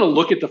 I just want to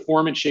look at the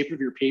form and shape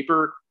of your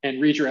paper and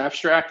read your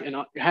abstract and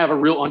have a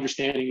real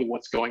understanding of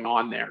what's going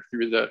on there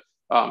through the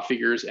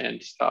figures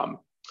and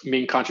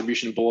main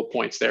contribution bullet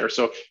points there.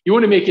 So you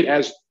want to make it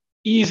as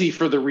easy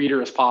for the reader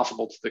as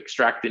possible to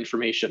extract the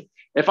information.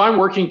 If I'm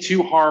working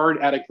too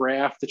hard at a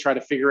graph to try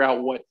to figure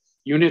out what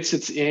units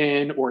it's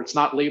in, or it's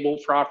not labeled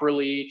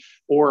properly,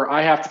 or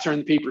I have to turn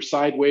the paper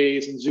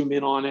sideways and zoom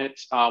in on it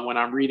when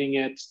I'm reading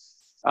it,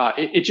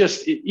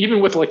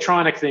 even with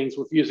electronic things,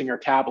 with using our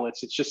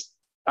tablets,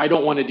 I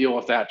don't want to deal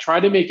with that.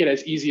 Try to make it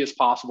as easy as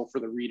possible for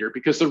the reader,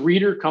 because the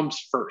reader comes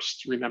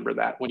first. Remember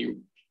that when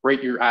you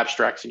write your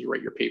abstracts and you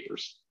write your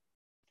papers.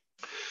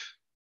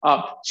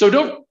 So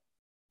don't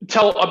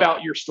tell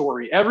about your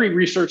story. Every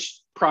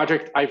research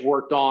project I've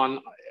worked on,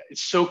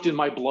 it's soaked in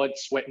my blood,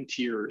 sweat, and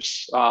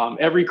tears.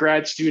 Every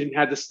grad student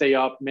had to stay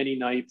up many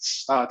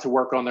nights to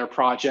work on their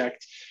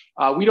project.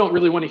 We don't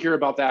really want to hear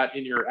about that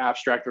in your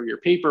abstract or your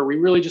paper. We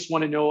really just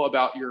want to know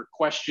about your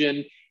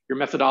question, your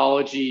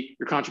methodology,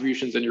 your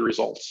contributions, and your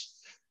results.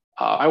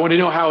 I want to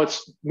know how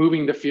it's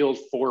moving the field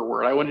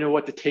forward. I want to know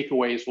what the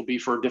takeaways will be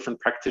for different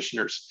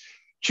practitioners.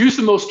 Choose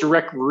the most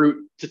direct route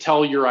to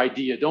tell your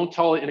idea. Don't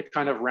tell it in a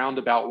kind of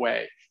roundabout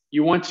way.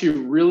 You want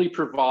to really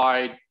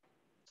provide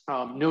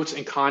notes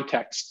and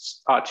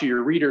contexts to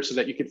your reader so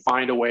that you can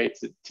find a way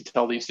to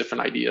tell these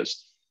different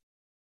ideas.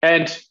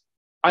 And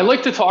I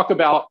like to talk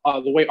about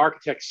the way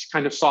architects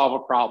kind of solve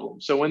a problem.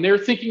 So when they're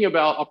thinking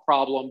about a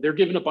problem, they're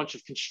given a bunch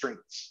of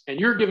constraints, and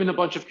you're given a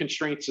bunch of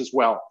constraints as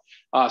well.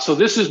 So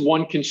this is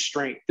one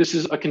constraint. This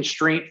is a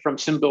constraint from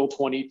SimBuild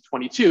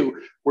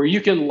 2022, where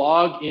you can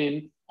log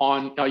in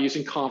on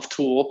using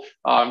ConfTool,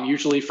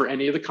 usually for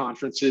any of the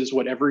conferences,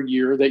 whatever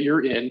year that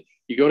you're in.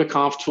 You go to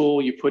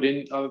ConfTool, you put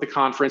in the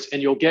conference,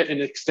 and you'll get an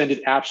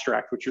extended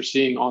abstract, which you're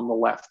seeing on the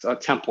left, a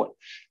template.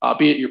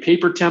 Be it your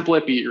paper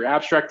template, be it your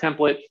abstract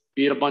template,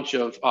 be it a bunch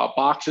of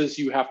boxes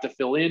you have to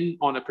fill in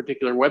on a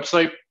particular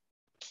website.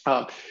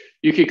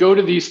 You could go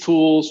to these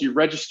tools, you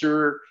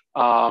register,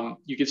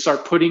 you can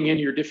start putting in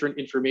your different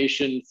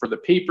information for the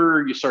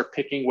paper, you start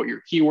picking what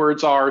your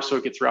keywords are so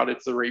it gets routed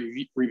to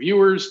the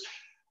reviewers.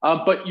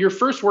 But you're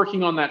first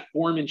working on that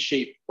form and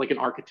shape like an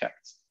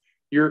architect.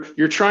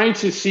 You're trying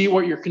to see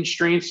what your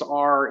constraints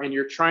are, and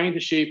you're trying to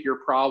shape your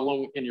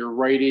problem and your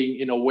writing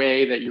in a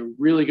way that you're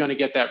really going to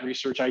get that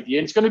research idea.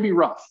 And it's going to be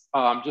rough,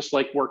 just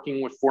like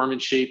working with form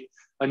and shape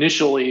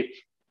initially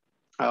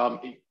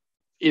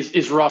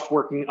is rough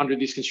working under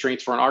these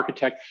constraints for an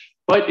architect,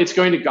 but it's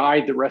going to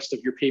guide the rest of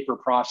your paper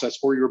process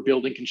or your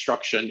building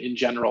construction in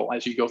general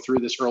as you go through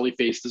this early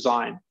phase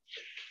design.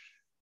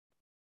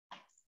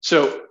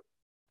 So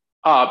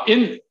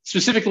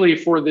specifically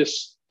for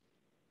this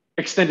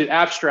extended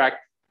abstract,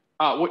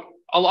 what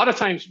a lot of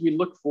times we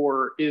look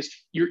for is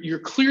you're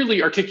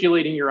clearly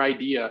articulating your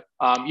idea.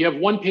 You have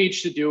one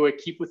page to do it,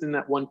 keep within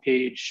that one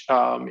page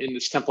in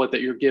this template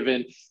that you're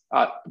given,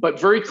 but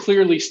very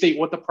clearly state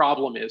what the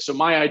problem is. So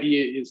my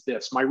idea is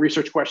this, my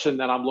research question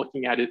that I'm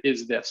looking at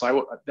is this.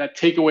 That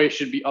takeaway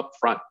should be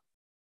upfront.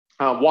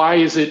 Why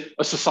is it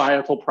a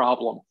societal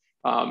problem?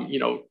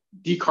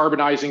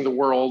 Decarbonizing the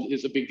world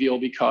is a big deal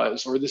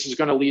because, or this is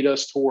going to lead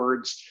us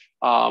towards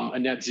a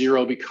net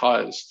zero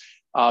because.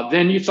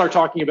 Then you start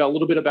talking about a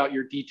little bit about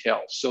your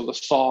details. So the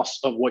sauce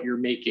of what you're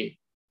making.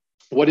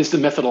 What is the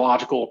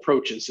methodological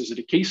approaches? Is it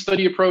a case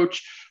study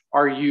approach?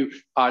 Are you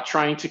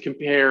trying to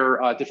compare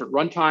different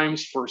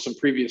runtimes for some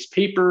previous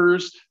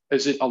papers?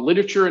 Is it a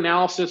literature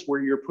analysis where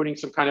you're putting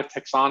some kind of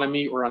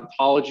taxonomy or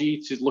ontology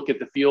to look at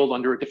the field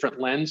under a different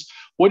lens?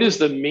 What is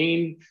the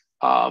main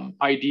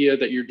idea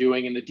that you're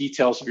doing and the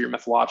details of your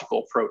methodological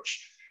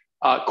approach?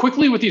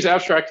 Quickly with these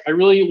abstracts, I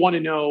really want to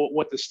know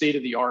what the state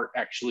of the art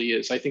actually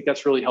is. I think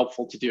that's really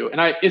helpful to do.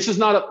 And this is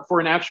not for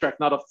an abstract,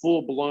 not a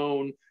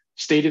full-blown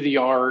state of the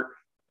art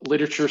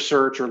literature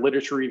search or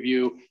literature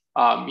review.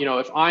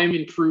 If I'm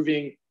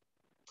improving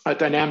a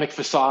dynamic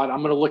facade, I'm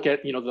going to look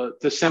at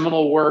the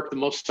seminal work, the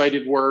most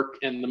cited work,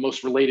 and the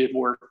most related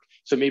work.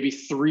 So maybe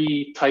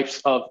 3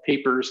 types of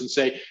papers, and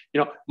say,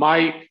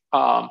 my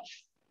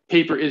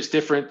paper is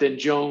different than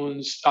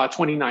Jones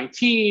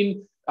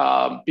 2019.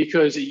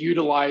 Because it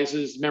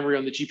utilizes memory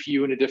on the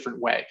GPU in a different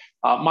way.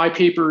 My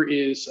paper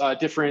is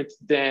different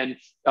than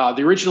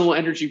the original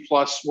Energy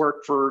Plus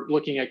work for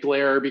looking at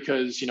glare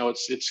because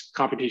it's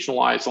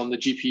computationalized on the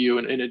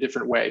GPU in a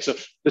different way. So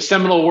the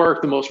seminal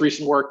work, the most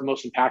recent work, the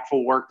most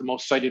impactful work, the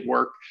most cited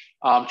work.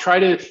 Try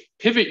to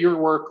pivot your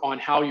work on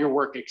how your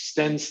work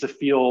extends the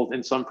field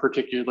in some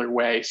particular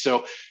way.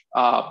 So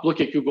look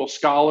at Google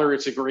Scholar.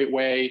 It's a great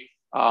way.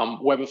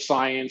 Web of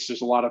Science,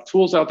 there's a lot of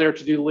tools out there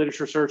to do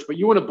literature search, but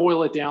you want to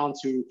boil it down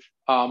to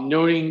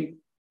knowing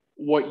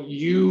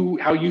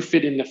how you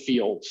fit in the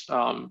field,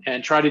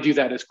 and try to do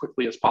that as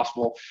quickly as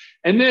possible.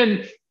 And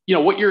then,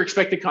 what your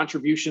expected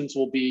contributions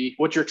will be,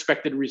 what your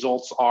expected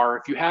results are.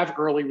 If you have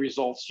early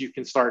results, you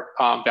can start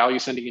value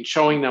sending and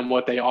showing them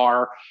what they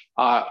are.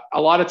 A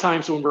lot of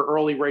times when we're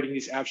early writing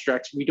these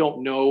abstracts, we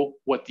don't know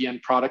what the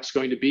end product's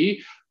going to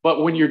be,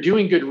 but when you're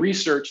doing good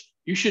research,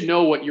 you should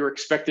know what your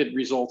expected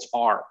results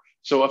are.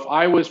 So if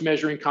I was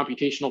measuring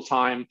computational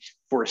time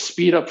for a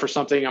speed up for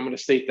something, I'm going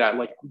to state that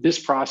this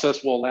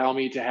process will allow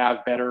me to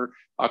have better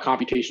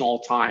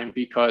computational time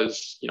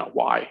because,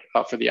 why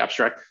for the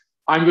abstract.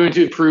 I'm going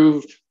to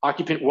improve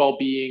occupant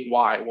well-being.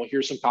 Why? Well,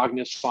 here's some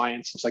cognitive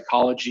science and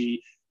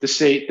psychology to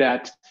state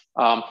that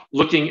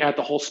looking at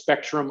the whole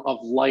spectrum of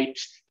light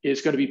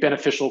is going to be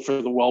beneficial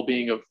for the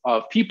well-being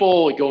of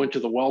people. Go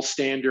into the well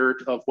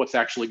standard of what's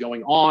actually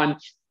going on.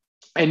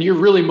 And you're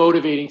really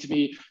motivating to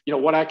me,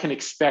 what I can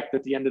expect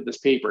at the end of this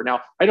paper.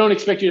 Now, I don't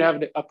expect you to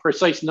have a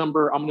precise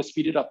number. I'm going to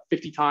speed it up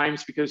 50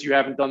 times because you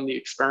haven't done the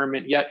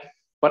experiment yet.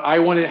 But I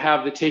want to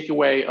have the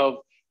takeaway of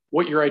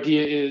what your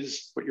idea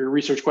is, what your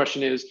research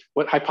question is,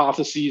 what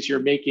hypotheses you're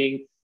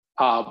making.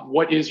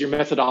 what is your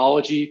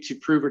methodology to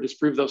prove or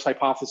disprove those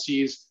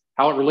hypotheses,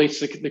 how it relates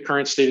to the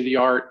current state of the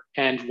art,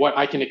 and what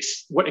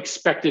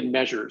expected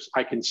measures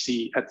I can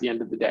see at the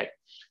end of the day.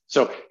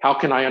 So how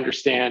can I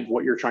understand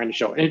what you're trying to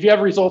show? And if you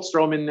have results,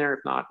 throw them in there. If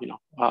not,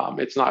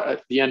 it's not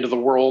at the end of the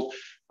world.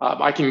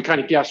 I can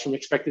kind of guess from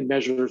expected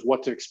measures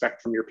what to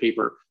expect from your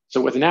paper. So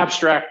with an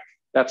abstract,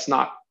 that's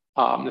not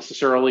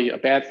necessarily a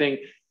bad thing.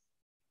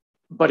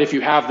 But if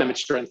you have them, it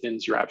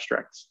strengthens your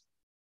abstracts.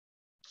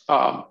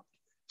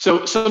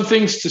 So some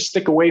things to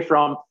stick away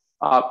from.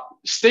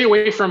 Stay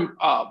away from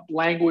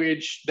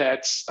language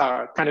that's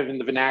kind of in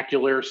the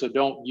vernacular. So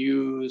don't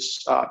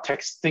use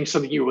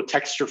something you would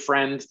text your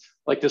friend.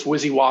 Like this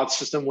WYSIWYG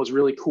system was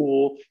really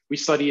cool. We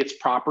study its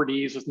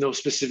properties with no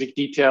specific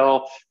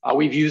detail.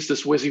 We've used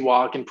this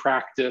WYSIWYG in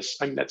practice.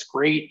 I mean, that's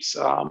great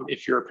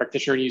if you're a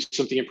practitioner and use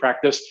something in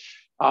practice.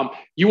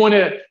 You want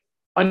to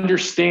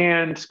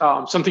understand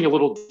something a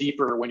little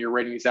deeper when you're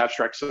writing these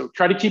abstracts. So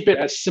try to keep it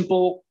as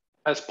simple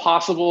as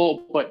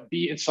possible, but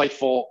be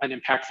insightful and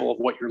impactful of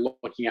what you're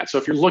looking at. So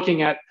if you're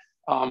looking at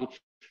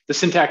the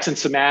syntax and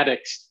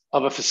semantics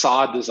of a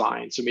facade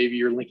design, so maybe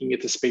you're linking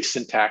it to space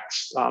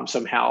syntax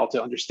somehow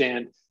to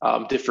understand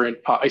different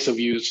ISO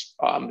views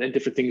and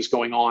different things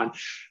going on.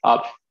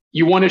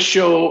 You want to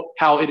show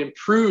how it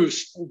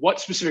improves what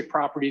specific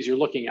properties you're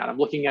looking at. I'm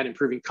looking at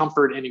improving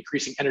comfort and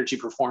increasing energy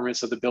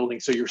performance of the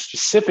building. So you're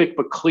specific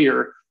but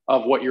clear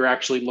of what you're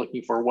actually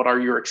looking for. What are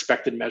your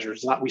expected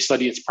measures? Not we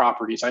study its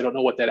properties. I don't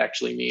know what that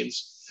actually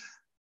means.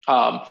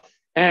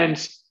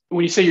 And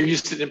when you say you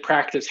used it in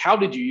practice, how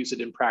did you use it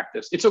in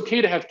practice? It's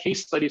okay to have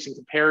case studies and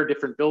compare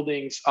different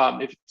buildings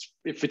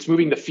if it's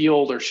moving the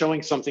field or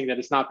showing something that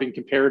has not been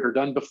compared or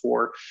done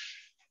before,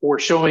 or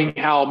showing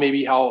how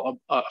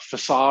a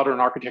facade or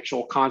an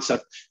architectural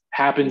concept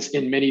happens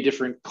in many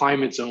different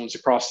climate zones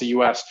across the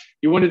US.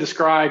 You want to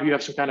describe, you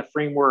have some kind of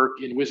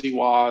framework in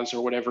WYSIWYG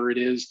or whatever it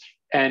is,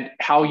 and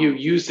how you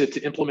used it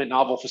to implement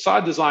novel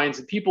facade designs,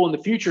 and people in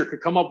the future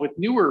could come up with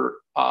newer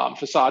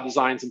facade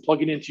designs and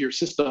plug it into your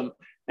system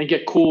and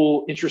get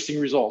cool, interesting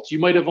results. You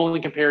might have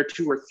only compared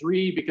 2 or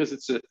 3 because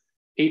it's an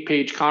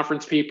 8-page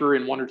conference paper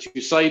in 1 or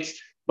 2 sites,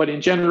 but in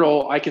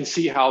general, I can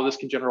see how this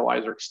can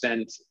generalize or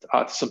extend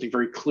to something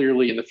very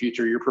clearly in the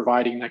future. You're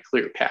providing that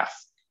clear path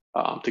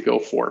to go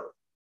for.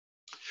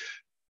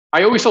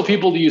 I always tell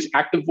people to use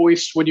active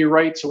voice when you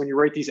write. So when you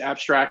write these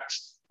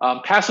abstracts,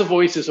 passive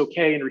voice is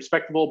okay and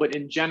respectable, but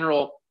in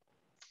general,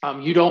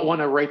 you don't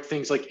want to write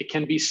things like it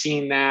can be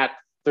seen that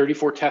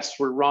 34 tests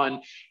were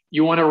run.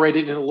 You want to write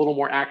it in a little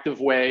more active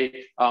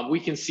way. We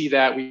can see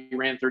that we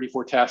ran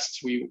 34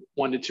 tests. We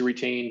wanted to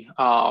retain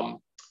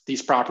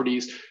these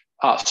properties.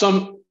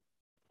 Some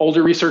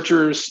older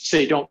researchers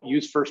say don't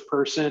use first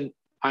person.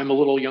 I'm a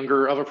little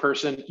younger of a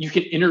person. You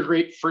can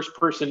integrate first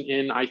person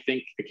in, I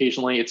think,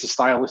 occasionally. It's a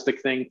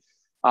stylistic thing.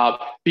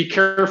 Be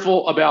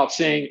careful about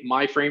saying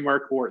my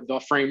framework or the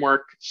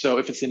framework. So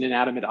if it's an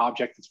inanimate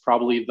object, it's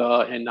probably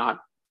the and not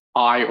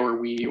I or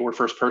we or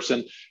first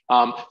person.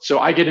 So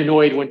I get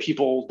annoyed when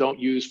people don't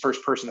use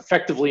first person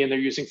effectively and they're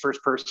using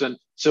first person.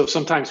 So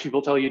sometimes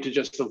people tell you to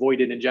just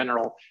avoid it in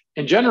general.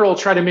 In general,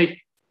 try to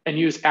make and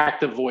use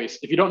active voice.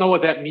 If you don't know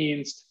what that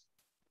means,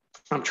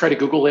 try to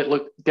Google it.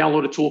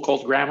 Download a tool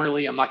called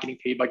Grammarly. I'm not getting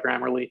paid by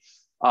Grammarly.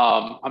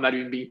 I'm not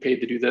even being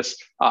paid to do this.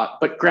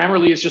 But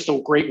Grammarly is just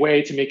a great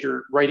way to make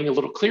your writing a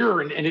little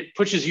clearer, and it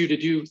pushes you to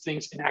do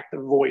things in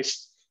active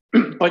voice.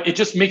 But it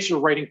just makes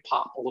your writing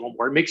pop a little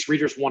more. It makes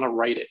readers want to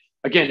write it.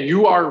 Again,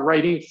 you are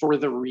writing for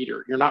the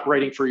reader. You're not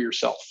writing for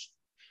yourself.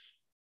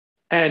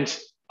 And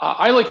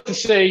I like to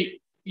say,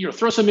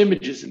 throw some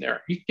images in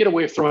there. You can get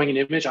away with throwing an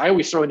image. I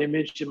always throw an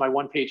image in my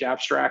 1-page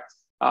abstract.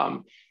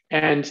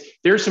 And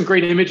there's some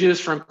great images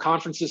from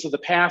conferences of the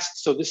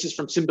past. So this is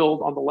from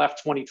SimBuild on the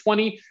left,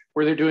 2020,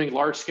 where they're doing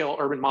large-scale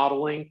urban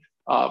modeling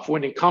of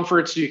wind and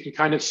comfort. So you can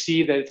kind of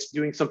see that it's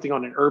doing something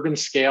on an urban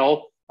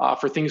scale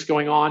for things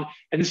going on.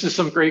 And this is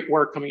some great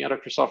work coming out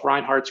of Christoph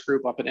Reinhardt's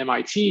group up at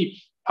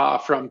MIT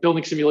from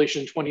Building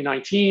Simulation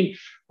 2019,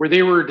 where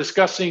they were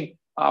discussing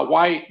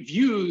why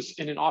views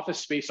in an office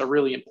space are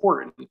really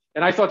important.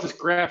 And I thought this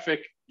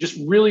graphic just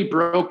really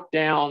broke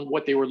down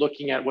what they were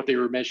looking at, what they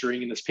were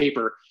measuring in this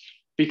paper.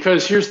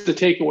 Because here's the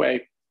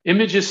takeaway: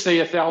 images say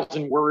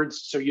 1,000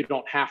 words, so you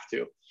don't have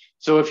to.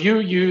 So if you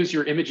use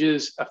your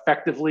images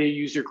effectively,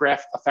 use your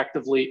graph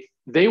effectively,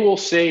 they will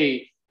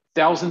say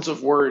thousands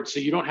of words, so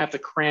you don't have to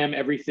cram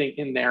everything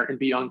in there and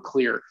be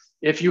unclear.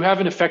 If you have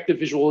an effective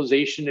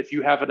visualization, if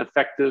you have an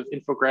effective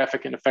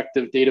infographic and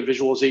effective data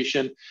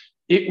visualization,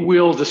 it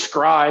will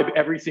describe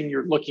everything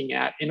you're looking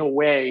at in a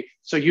way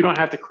so you don't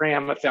have to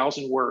cram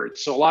 1,000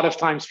 words. So a lot of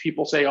times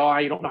people say, oh,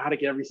 I don't know how to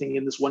get everything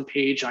in this 1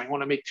 page. I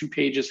want to make 2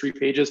 pages, 3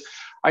 pages.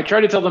 I try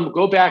to tell them,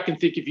 go back and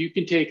think if you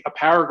can take a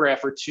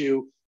paragraph or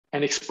 2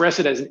 and express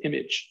it as an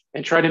image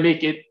and try to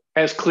make it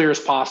as clear as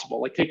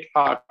possible. Like take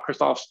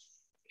Christoph's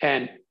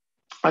and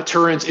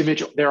Turin's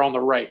image there on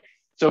the right.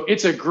 So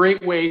it's a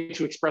great way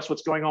to express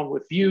what's going on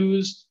with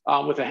views,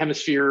 with a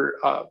hemisphere,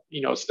 a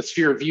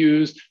sphere of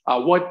views.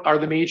 What are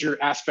the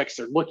major aspects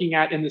they're looking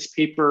at in this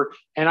paper?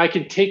 And I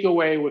can take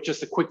away with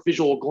just a quick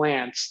visual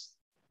glance,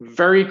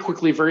 very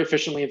quickly, very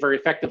efficiently, and very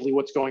effectively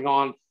what's going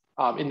on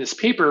in this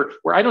paper,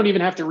 where I don't even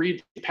have to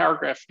read the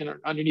paragraph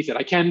underneath it.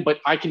 I can,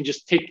 but I can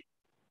just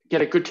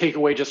get a good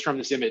takeaway just from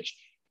this image.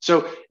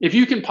 So if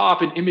you can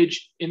pop an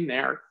image in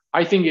there,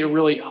 I think it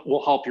really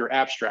will help your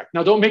abstract.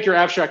 Now, don't make your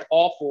abstract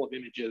all full of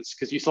images,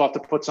 because you still have to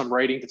put some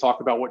writing to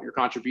talk about what your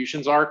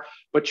contributions are,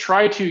 but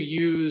try to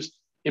use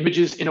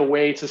images in a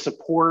way to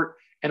support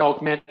and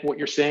augment what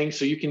you're saying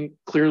so you can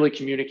clearly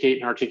communicate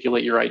and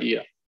articulate your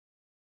idea.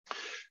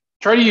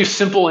 Try to use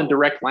simple and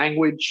direct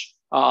language.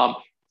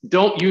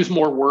 Don't use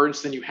more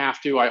words than you have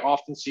to. I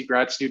often see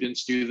grad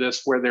students do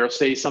this, where they'll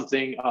say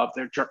something,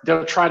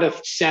 they'll try to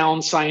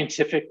sound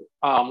scientific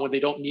when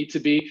they don't need to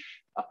be.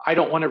 I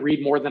don't want to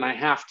read more than I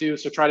have to.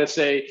 So try to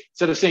say,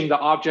 instead of saying the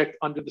object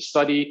under the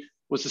study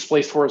was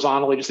displaced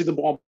horizontally, just say the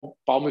ball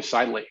moves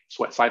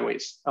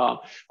sideways on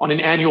an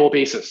annual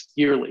basis,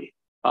 yearly.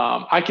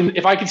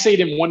 If I can say it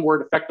in one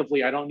word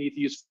effectively, I don't need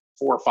to use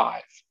 4 or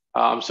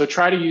 5. So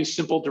try to use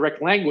simple,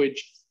 direct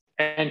language.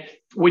 And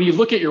when you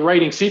look at your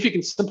writing, see if you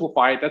can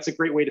simplify it. That's a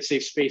great way to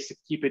save space to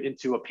keep it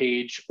into a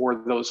page,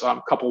 or those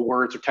couple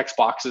words or text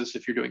boxes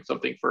if you're doing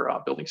something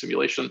for building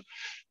simulation,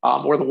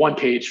 or the 1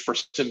 page for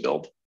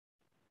SimBuild.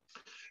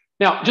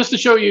 Now, just to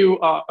show you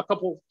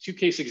two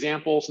case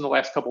examples in the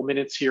last couple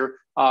minutes here.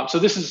 So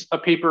this is a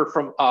paper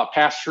from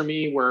Past for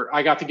Me, where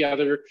I got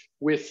together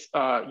with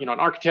an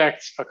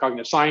architect, a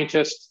cognitive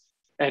scientist,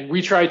 and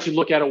we tried to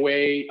look at a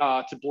way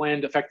to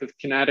blend effective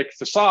kinetic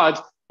facades.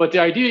 But the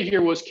idea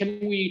here was, can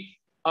we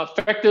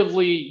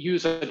effectively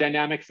use a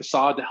dynamic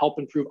facade to help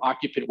improve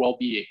occupant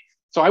well-being?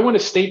 So I want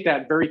to state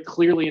that very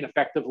clearly and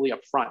effectively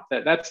up front.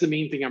 That's the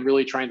main thing I'm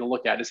really trying to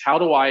look at, is how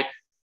do I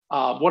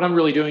what I'm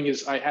really doing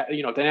is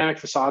dynamic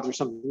facades are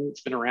something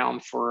that's been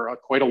around for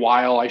quite a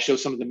while. I show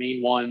some of the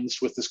main ones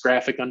with this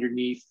graphic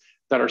underneath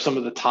that are some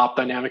of the top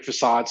dynamic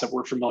facades that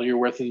we're familiar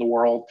with in the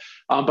world.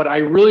 But I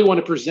really want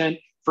to present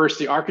first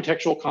the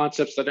architectural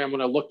concepts that I'm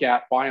going to look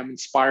at, why I'm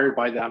inspired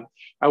by them.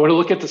 I want to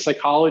look at the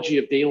psychology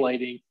of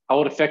daylighting,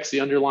 how it affects the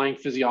underlying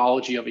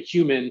physiology of a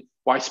human,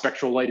 why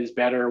spectral light is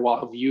better,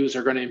 while views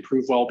are going to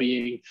improve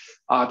well-being,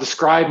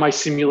 describe my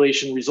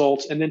simulation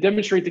results, and then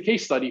demonstrate the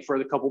case study for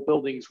the couple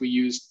buildings we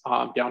used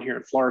down here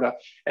in Florida,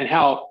 and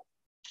how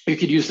you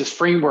could use this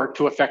framework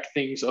to affect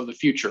things of the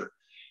future.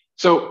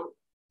 So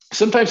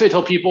sometimes I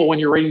tell people, when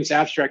you're writing this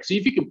abstract, see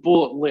if you can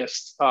bullet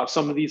list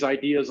some of these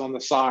ideas on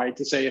the side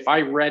to say, if I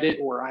read it,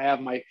 or I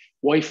have my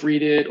wife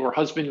read it, or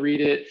husband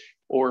read it,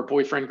 or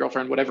boyfriend,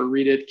 girlfriend, whatever,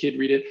 read it, kid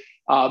read it,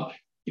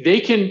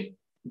 they can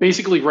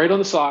basically write on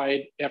the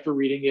side after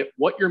reading it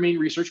what your main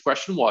research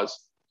question was,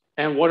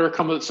 and what are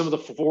some of the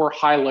 4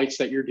 highlights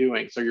that you're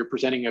doing. So you're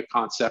presenting a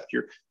concept,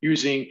 you're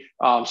using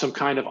some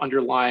kind of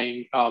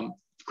underlying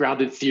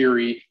grounded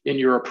theory in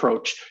your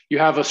approach. You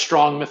have a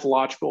strong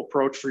methodological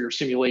approach for your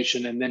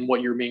simulation, and then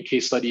what your main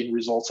case study and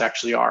results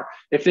actually are.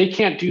 If they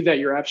can't do that,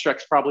 your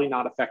abstract's probably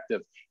not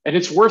effective. And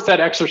it's worth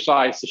that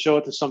exercise to show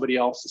it to somebody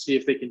else to see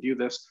if they can do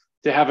this,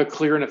 to have a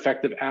clear and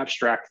effective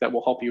abstract that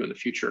will help you in the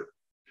future.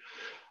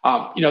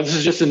 This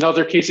is just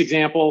another case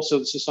example. So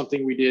this is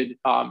something we did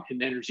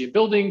in energy and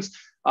buildings.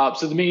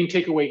 So the main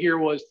takeaway here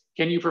was,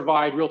 can you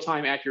provide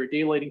real-time accurate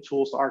daylighting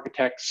tools to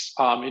architects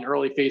in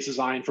early phase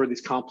design for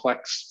these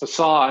complex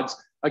facades?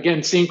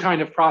 Again, same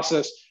kind of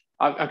process.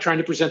 I'm trying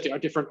to present the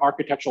different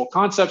architectural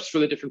concepts for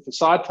the different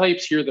facade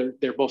types. Here,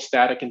 they're both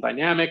static and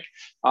dynamic.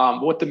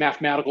 What the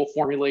mathematical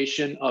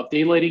formulation of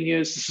daylighting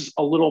is. This is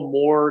a little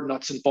more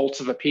nuts and bolts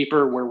of a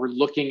paper, where we're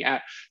looking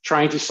at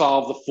trying to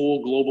solve the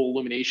full global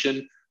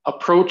illumination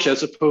approach,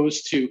 as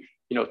opposed to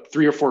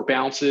 3 or 4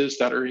 bounces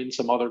that are in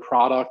some other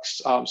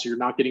products. So you're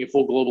not getting a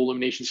full global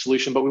illumination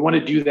solution, but we want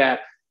to do that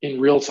in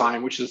real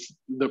time, which is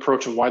the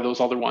approach of why those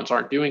other ones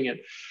aren't doing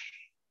it.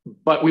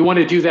 But we want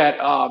to do that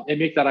and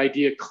make that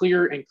idea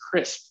clear and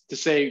crisp to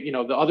say,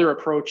 the other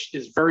approach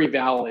is very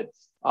valid.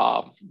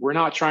 We're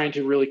not trying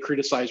to really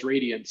criticize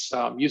radiance.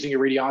 Using a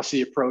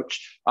radiosity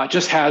approach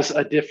just has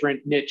a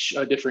different niche,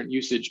 a different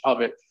usage of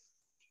it.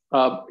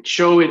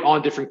 Show it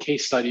on different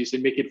case studies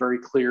and make it very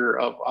clear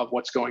of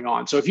what's going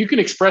on. So if you can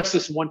express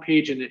this in 1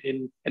 page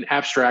in an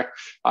abstract,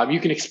 you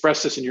can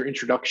express this in your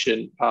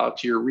introduction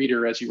to your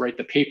reader as you write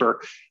the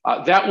paper.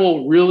 That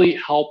will really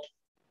help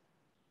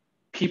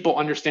people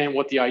understand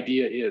what the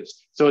idea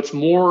is. So it's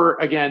more,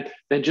 again,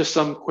 than just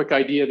some quick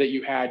idea that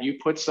you had. You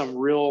put some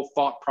real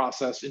thought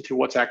process into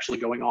what's actually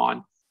going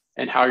on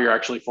and how you're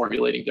actually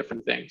formulating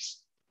different things.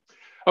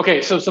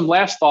 Okay, so some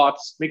last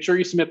thoughts. Make sure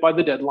you submit by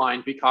the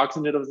deadline. Be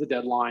cognizant of the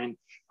deadline.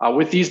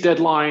 With these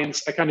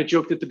deadlines, I kind of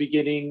joked at the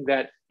beginning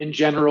that in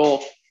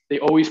general, they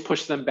always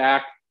push them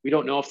back. We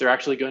don't know if they're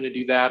actually going to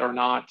do that or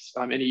not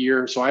in a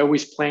year. So I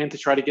always plan to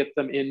try to get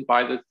them in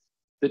by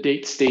the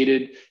date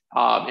stated.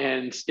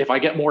 And if I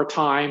get more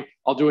time,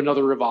 I'll do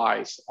another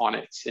revise on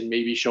it and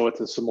maybe show it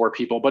to some more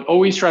people. But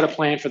always try to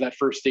plan for that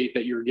first date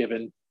that you're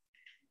given.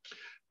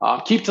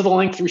 Keep to the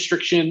length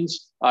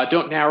restrictions.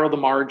 Don't narrow the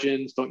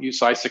margins. Don't use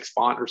size 6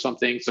 font or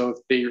something. So if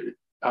they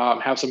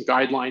have some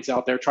guidelines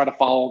out there, try to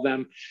follow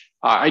them.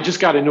 I just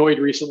got annoyed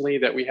recently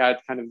that we had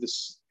kind of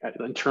this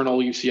internal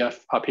UCF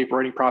paper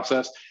writing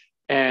process,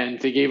 and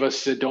they gave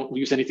us don't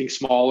use anything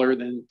smaller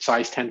than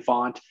size 10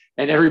 font.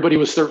 And everybody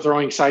was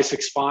throwing size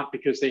 6 font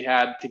because they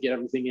had to get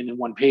everything in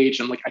one page.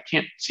 I'm like, I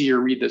can't see or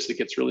read this. It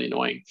gets really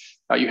annoying.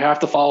 You have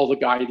to follow the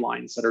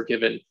guidelines that are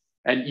given.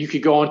 And you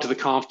could go into the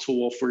Conf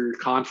tool for your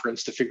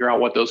conference to figure out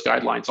what those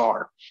guidelines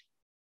are.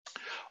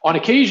 On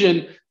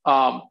occasion,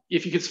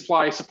 if you could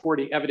supply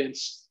supporting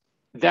evidence,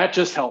 that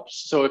just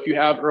helps. So if you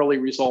have early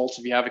results,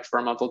 if you have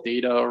experimental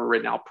data or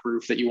written out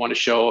proof that you want to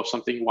show of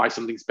something, why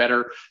something's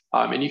better,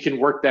 and you can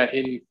work that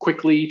in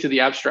quickly to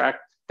the abstract,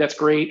 that's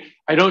great.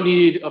 I don't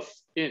need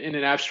in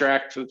an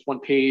abstract that's 1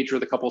 page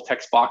with a couple of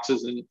text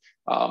boxes and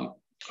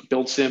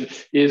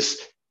BuildSim is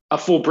a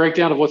full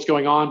breakdown of what's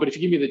going on. But if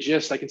you give me the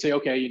gist, I can say,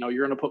 okay, you're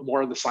going to put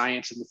more of the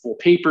science in the full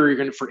paper. You're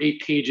going to, for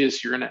 8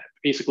 pages, you're going to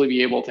basically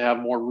be able to have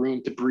more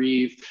room to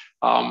breathe,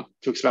 to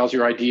espouse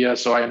your idea.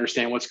 So I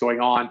understand what's going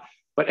on.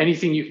 But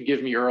anything you can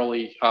give me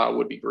early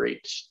would be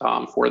great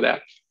for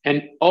that.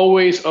 And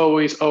always,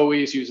 always,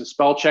 always use a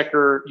spell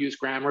checker, use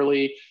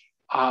Grammarly.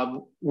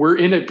 We're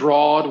in a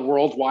broad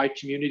worldwide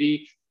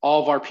community.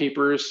 All of our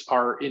papers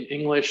are in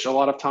English a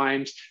lot of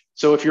times.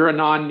 So if you're a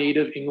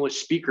non-native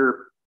English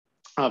speaker,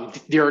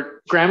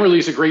 Grammarly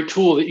is a great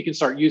tool that you can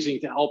start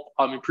using to help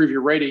improve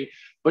your writing,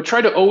 but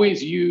try to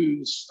always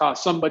use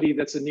somebody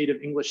that's a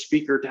native English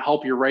speaker to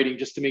help your writing,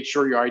 just to make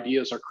sure your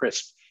ideas are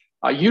crisp.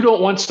 You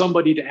don't want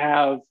somebody to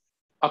have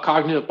a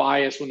cognitive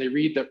bias when they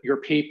read your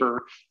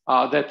paper,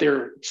 that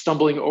they're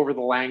stumbling over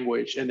the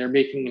language and they're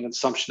making an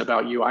assumption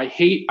about you. I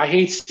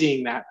hate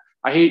seeing that.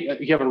 I hate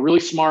you have a really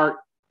smart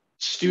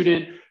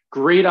student,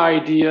 great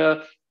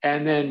idea,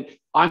 and then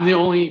I'm the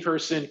only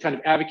person kind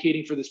of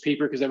advocating for this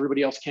paper because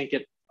everybody else can't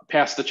get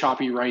past the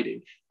choppy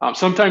writing.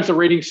 Sometimes the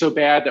writing's so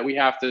bad that we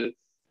have to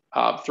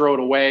throw it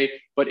away.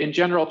 But in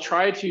general,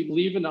 try to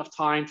leave enough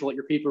time to let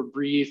your paper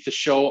breathe, to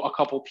show a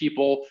couple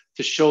people,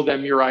 to show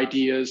them your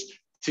ideas,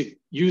 to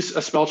use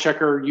a spell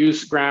checker,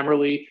 use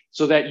Grammarly,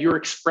 so that you're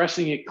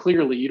expressing it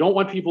clearly. You don't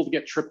want people to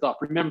get tripped up.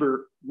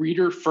 Remember,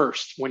 reader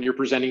first when you're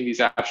presenting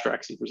these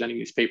abstracts and presenting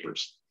these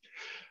papers.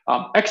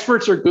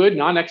 Experts are good,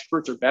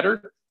 non-experts are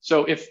better.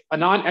 So if a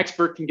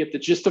non-expert can get the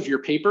gist of your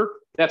paper,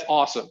 that's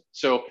awesome.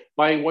 So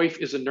my wife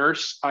is a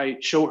nurse. I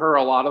show her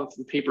a lot of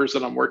the papers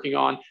that I'm working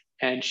on,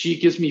 and she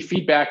gives me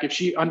feedback if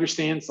she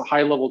understands the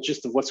high level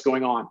gist of what's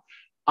going on.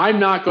 I'm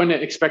not going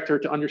to expect her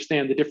to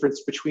understand the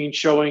difference between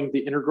showing the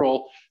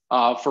integral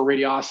for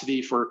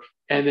radiosity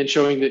and then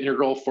showing the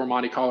integral for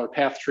Monte Carlo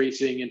path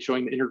tracing and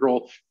showing the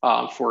integral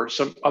for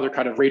some other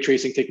kind of ray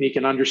tracing technique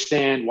and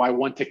understand why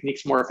one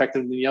technique's more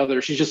effective than the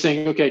other. She's just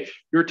saying, okay,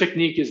 your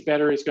technique is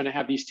better, is going to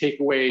have these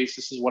takeaways.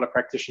 This is what a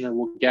practitioner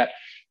will get.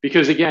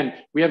 Because again,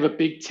 we have a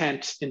big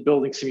tent in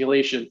building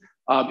simulation.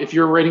 If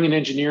you're writing an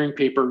engineering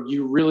paper,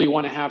 you really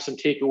want to have some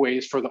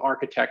takeaways for the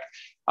architect.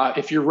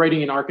 If you're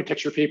writing an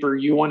architecture paper,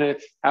 you want to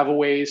have a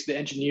ways the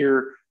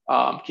engineer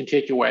can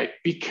take away.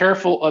 Be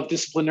careful of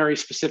disciplinary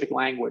specific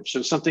language.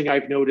 So something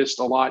I've noticed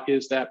a lot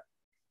is that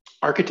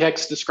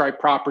architects describe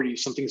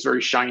properties, something's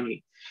very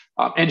shiny.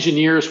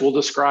 Engineers will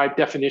describe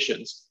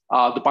definitions.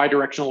 The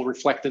bidirectional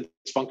reflectance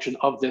function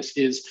of this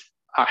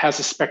has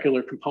a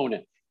specular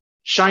component.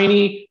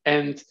 Shiny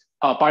and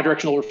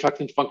bidirectional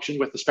reflectance function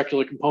with the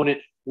specular component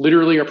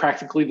literally are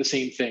practically the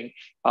same thing,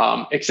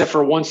 except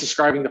for one's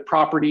describing the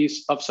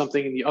properties of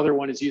something and the other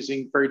one is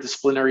using very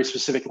disciplinary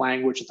specific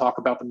language to talk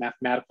about the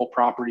mathematical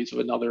properties of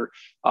another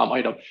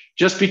item.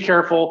 Just be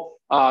careful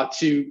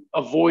to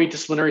avoid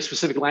disciplinary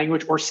specific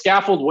language or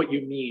scaffold what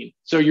you mean.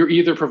 So you're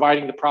either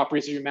providing the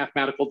properties of your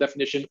mathematical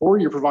definition or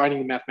you're providing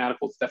the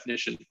mathematical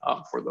definition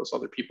for those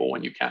other people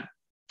when you can.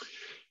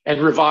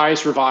 And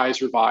revise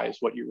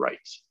what you write.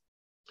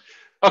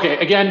 Okay,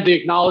 again, the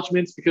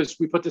acknowledgements, because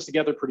we put this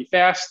together pretty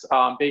fast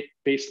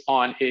based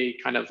on a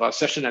kind of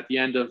session at the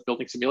end of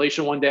building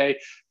simulation one day.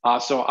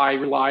 So I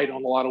relied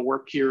on a lot of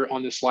work here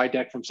on this slide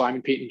deck from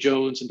Simon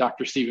Peyton-Jones and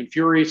Dr. Stephen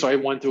Fury. So I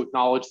wanted to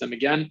acknowledge them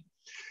again.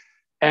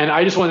 And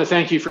I just want to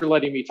thank you for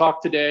letting me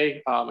talk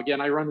today. Again,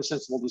 I run the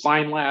Sensible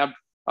Design Lab.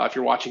 If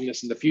you're watching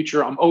this in the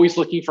future, I'm always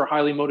looking for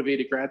highly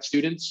motivated grad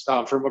students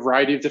from a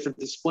variety of different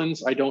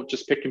disciplines. I don't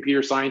just pick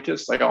computer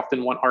scientists. I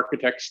often want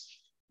architects,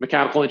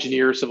 mechanical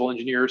engineers, civil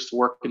engineers to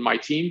work in my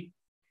team.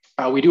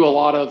 We do a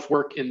lot of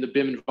work in the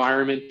BIM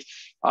environment,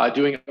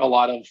 doing a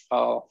lot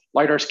of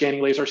LiDAR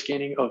scanning, laser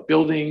scanning of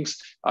buildings,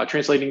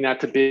 translating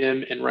that to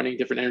BIM and running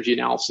different energy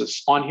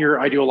analysis on here.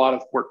 I do a lot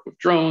of work with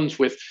drones,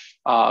 with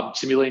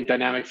simulating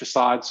dynamic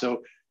facades.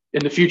 So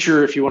in the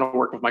future, if you want to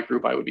work with my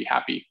group, I would be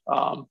happy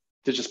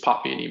to just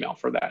pop me an email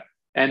for that.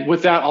 And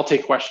with that, I'll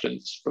take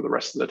questions for the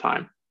rest of the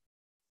time.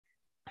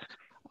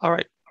 All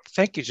right.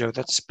 Thank you, Joe.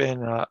 That's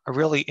been a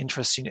really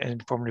interesting and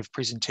informative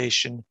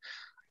presentation.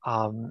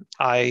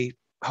 I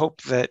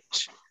hope that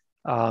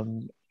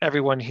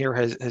everyone here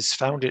has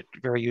found it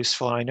very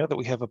useful. And I know that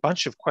we have a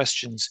bunch of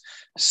questions,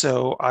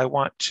 so I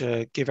want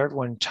to give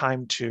everyone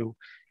time to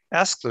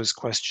ask those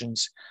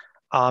questions.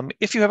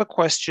 If you have a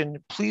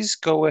question, please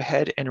go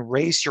ahead and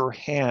raise your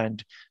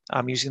hand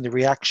using the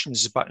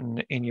reactions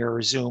button in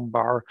your Zoom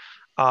bar,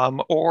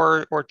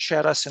 or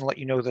chat us and let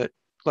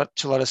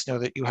us know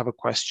that you have a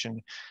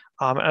question.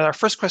 And our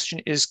first question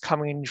is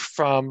coming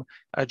from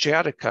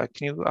Jayadika.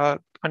 Can you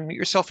unmute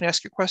yourself and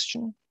ask your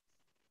question?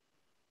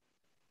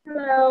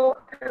 Hello,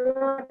 am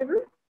I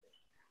audible?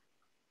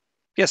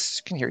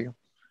 Yes, can hear you.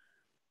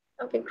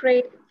 Okay,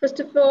 great. First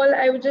of all,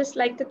 I would just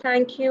like to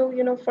thank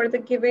you, for the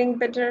giving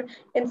better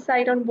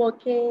insight on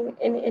working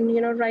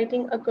in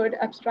writing a good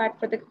abstract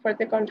for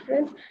the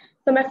conference.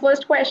 So my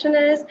first question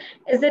is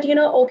it,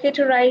 okay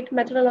to write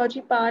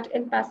methodology part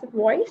in passive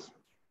voice?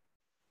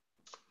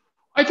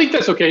 I think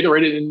that's okay to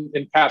write it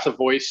in passive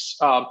voice.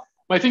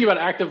 My thing about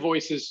active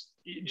voice is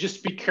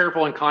just be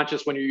careful and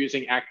conscious when you're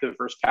using active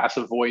versus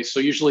passive voice.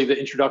 So usually the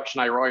introduction,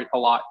 I write a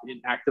lot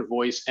in active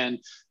voice, and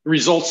the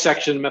results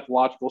section,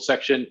 methodological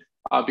section,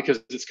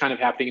 because it's kind of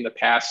happening in the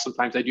past.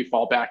 Sometimes I do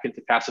fall back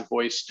into passive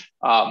voice.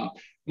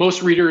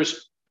 Most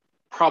readers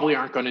probably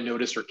aren't going to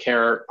notice or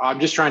care. I'm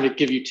just trying to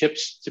give you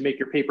tips to make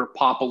your paper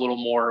pop a little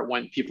more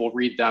when people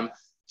read them.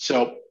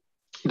 So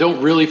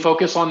don't really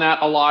focus on that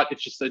a lot.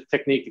 It's just a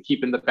technique to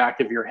keep in the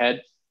back of your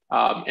head.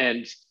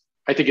 And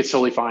I think it's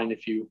totally fine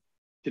if you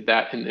did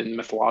that in the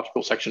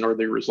methodological section or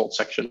the results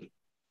section.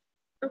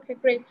 Okay,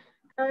 great.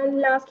 And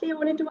lastly, I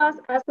wanted to ask,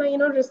 as my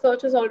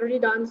research is already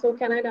done, so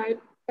can I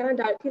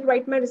directly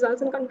write my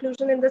results and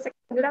conclusion in this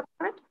extended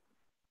abstract?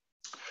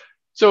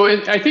 So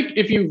I think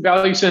if you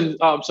value send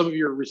some of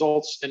your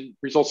results and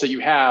results that you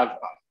have,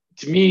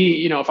 to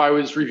me, if I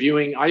was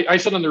reviewing, I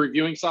sit on the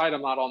reviewing side.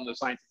 I'm not on the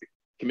scientific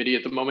committee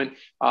at the moment.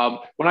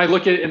 When I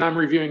look at it and I'm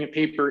reviewing a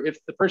paper, if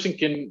the person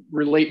can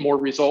relate more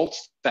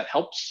results, that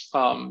helps.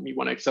 You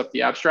want to accept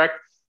the abstract.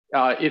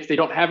 If they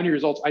don't have any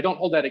results, I don't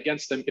hold that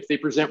against them if they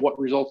present what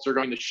results they're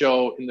going to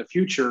show in the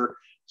future.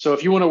 So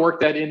if you want to work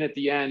that in at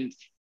the end,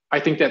 I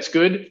think that's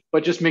good,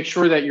 but just make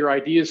sure that your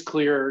idea is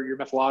clear, your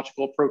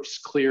methodological approach is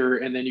clear,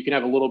 and then you can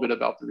have a little bit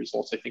about the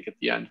results. I think at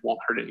the end won't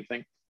hurt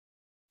anything.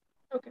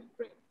 Okay,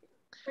 great.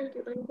 Thank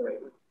you very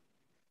much.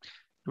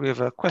 We have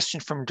a question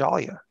from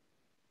Dahlia.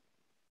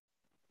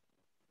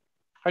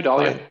 Hi,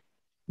 Dahlia.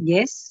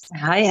 Yes,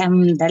 hi,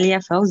 I'm Dalia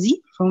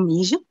Fauzi from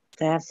Egypt.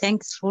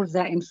 Thanks for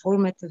the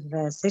informative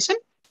session.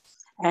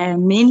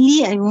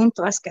 Mainly, I want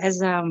to ask,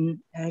 as a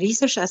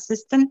research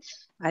assistant,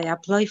 I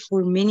apply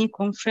for many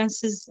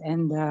conferences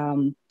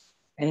and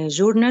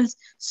journals.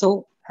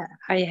 So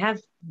I have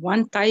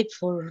one type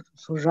for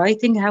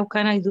writing. How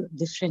can I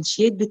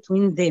differentiate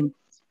between them?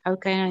 How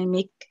can I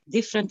make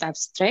different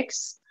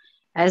abstracts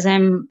as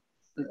I'm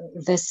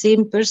the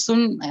same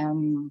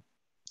person?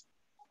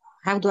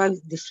 How do I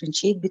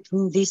differentiate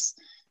between these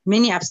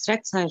many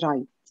abstracts I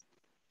write?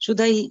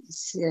 Should I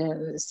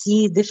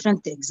see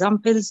different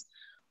examples,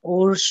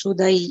 or should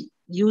I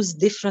use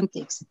different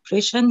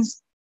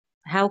expressions?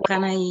 How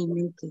can I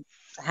make it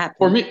happen?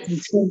 For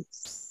me,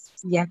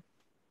 yeah.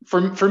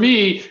 For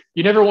me,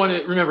 you never want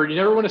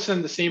to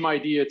send the same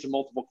idea to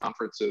multiple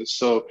conferences.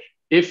 So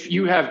if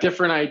you have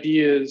different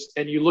ideas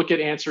and you look at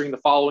answering the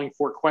following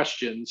 4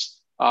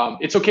 questions,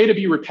 it's okay to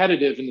be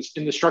repetitive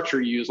in the structure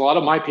you use. A lot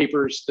of my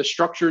papers, the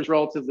structure is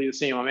relatively the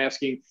same. I'm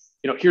asking,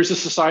 here's a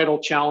societal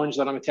challenge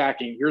that I'm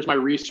attacking. Here's my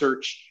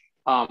research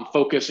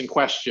focus and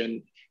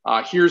question.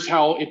 Here's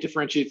how it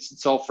differentiates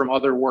itself from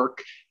other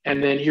work.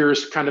 And then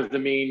here's kind of the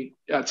main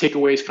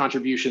takeaways,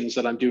 contributions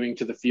that I'm doing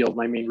to the field,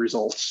 my main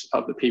results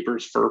of the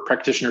papers for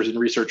practitioners and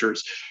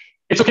researchers.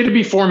 It's okay to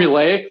be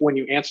formulaic when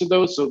you answer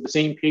those. So the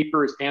same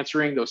paper is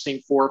answering those same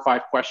 4 or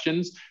 5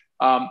 questions.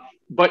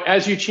 But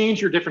as you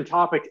change your different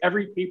topic,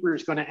 every paper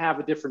is going to have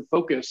a different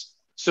focus.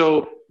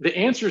 So the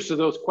answers to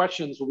those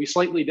questions will be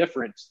slightly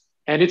different.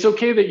 And it's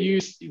okay that you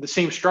use the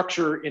same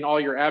structure in all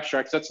your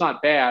abstracts. That's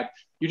not bad.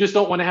 You just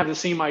don't want to have the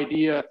same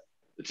idea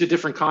to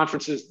different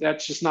conferences.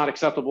 That's just not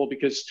acceptable,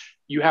 because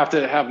you have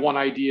to have one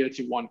idea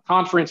to one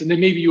conference, and then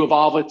maybe you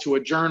evolve it to a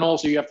journal.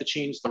 So you have to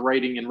change the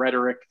writing and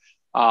rhetoric.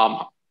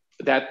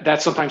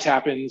 That sometimes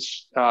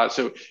happens.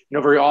 So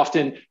very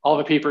often I'll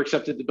have a paper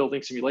accepted to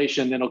building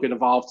simulation, then it'll get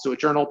evolved to a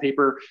journal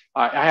paper.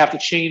 I have to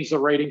change the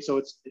writing so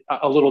it's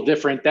a little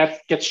different.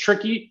 That gets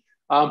tricky,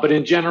 but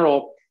in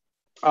general,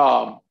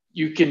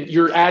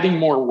 you're adding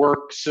more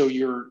work, so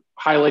you're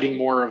highlighting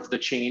more of the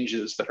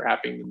changes that are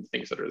happening than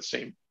things that are the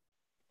same.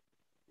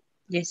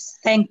 Yes,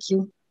 thank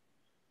you.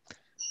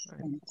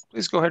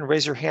 Please go ahead and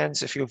raise your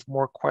hands if you have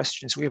more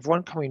questions. We have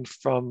one coming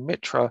from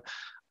Mitra.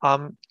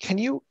 Can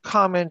you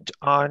comment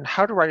on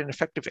how to write an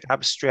effective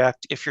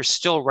abstract if you're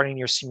still running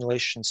your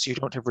simulation so you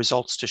don't have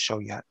results to show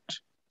yet?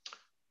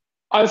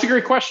 That's a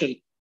great question.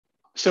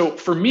 So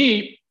for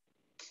me,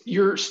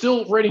 you're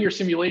still writing your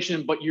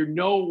simulation, but you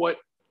know what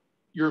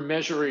you're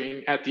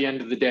measuring at the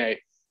end of the day.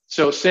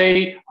 So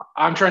say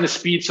I'm trying to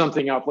speed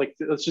something up, like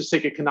let's just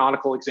take a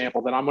canonical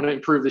example, that I'm going to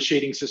improve the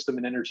shading system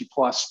in Energy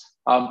Plus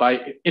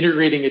by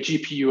integrating a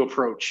GPU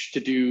approach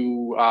to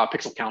do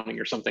pixel counting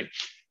or something.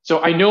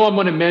 So I know I'm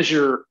going to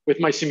measure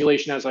with my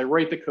simulation as I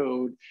write the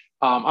code,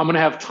 I'm going to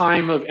have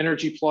time of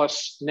energy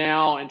plus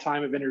now and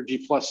time of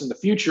energy plus in the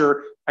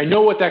future. I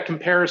know what that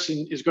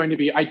comparison is going to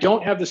be. I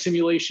don't have the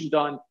simulation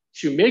done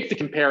to make the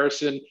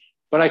comparison,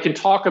 but I can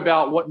talk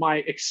about what my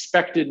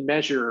expected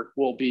measure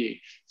will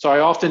be. So I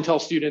often tell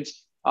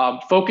students,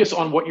 focus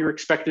on what your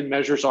expected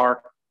measures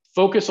are.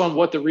 Focus on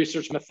what the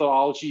research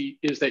methodology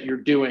is that you're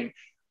doing.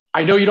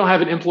 I know you don't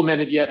have it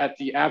implemented yet at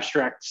the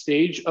abstract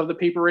stage of the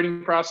paper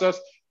writing process,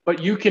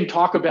 but you can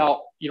talk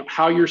about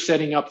how you're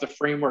setting up the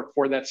framework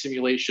for that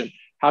simulation,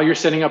 how you're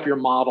setting up your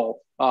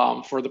model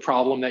for the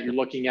problem that you're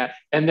looking at,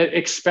 and the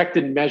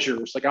expected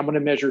measures. Like I'm going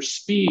to measure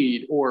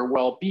speed or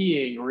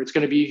well-being, or it's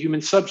going to be a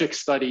human subject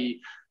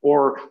study,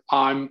 or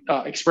I'm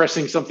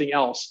expressing something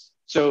else.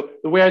 So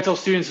the way I tell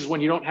students is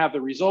when you don't have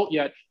the result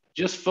yet,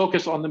 just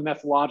focus on the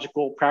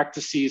methodological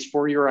practices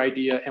for your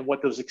idea and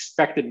what those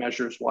expected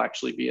measures will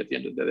actually be at the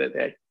end of the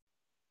day.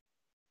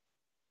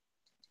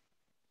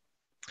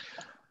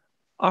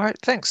 All right,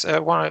 thanks. I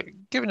want to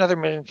give another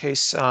minute in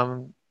case there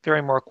are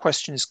any more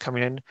questions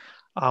coming in.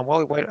 While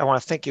we wait, I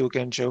want to thank you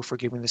again, Joe, for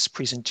giving this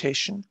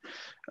presentation.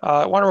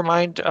 I want to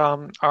remind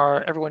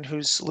everyone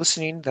who's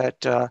listening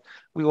that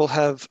we will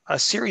have a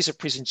series of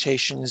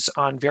presentations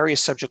on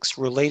various subjects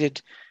related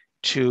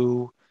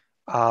to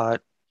the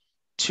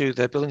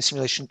Building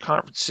Simulation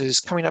Conferences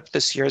coming up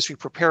this year as we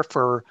prepare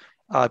for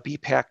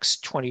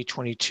BPACS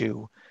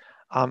 2022.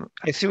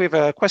 I see we have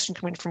a question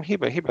coming from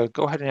Hiba. Hiba,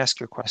 go ahead and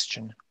ask your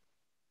question.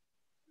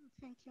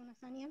 Thank you,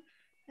 Nathaniel.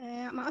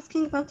 I'm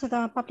asking about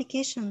the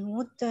publication.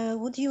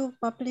 Would you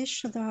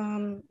publish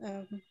the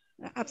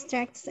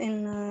abstracts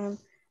in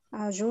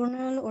a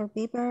journal or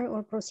paper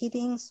or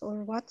proceedings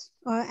or what?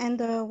 And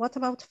what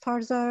about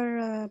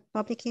further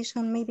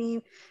publication?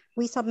 Maybe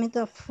we submit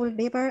the full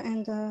paper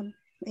and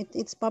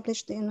it's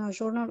published in a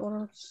journal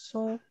or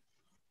so.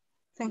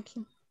 Thank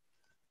you.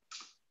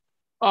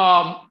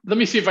 Let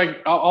me see if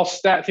I'll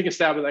take a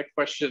stab at that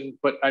question,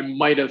 but I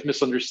might have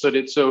misunderstood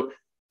it. So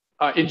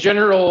in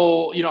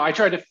general, I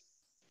try to,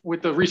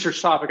 with the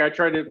research topic, I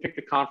try to pick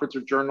the conference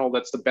or journal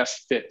that's the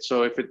best fit.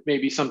 So if it may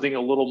be something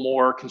a little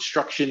more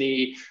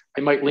construction-y,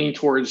 I might lean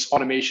towards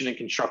automation and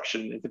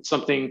construction. If it's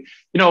something,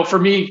 for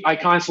me, I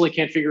constantly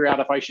can't figure out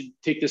if I should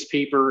take this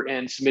paper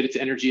and submit it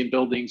to energy and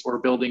buildings or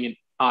building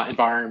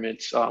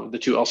environment, the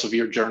two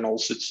Elsevier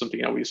journals. It's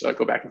something I always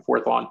go back and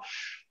forth on.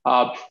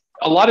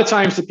 A lot of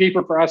times the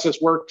paper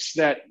process works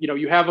that,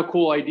 you have a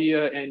cool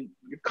idea, and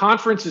your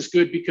conference is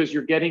good because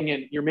you're getting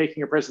in, you're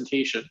making a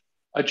presentation.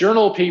 A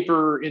journal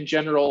paper in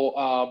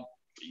general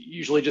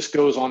usually just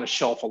goes on a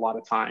shelf a lot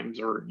of times,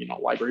 or,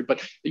 library,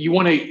 but you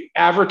want to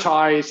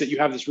advertise that you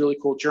have this really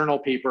cool journal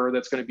paper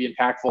that's going to be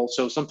impactful.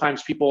 So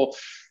sometimes people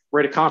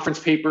write a conference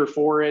paper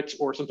for it,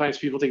 or sometimes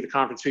people take the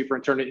conference paper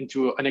and turn it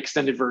into an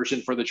extended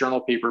version for the journal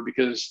paper,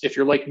 because if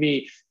you're like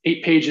me,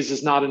 8 pages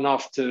is not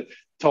enough to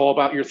tell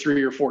about your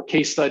 3 or 4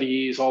 case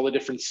studies, all the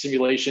different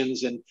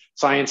simulations and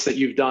science that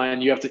you've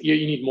done. You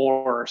need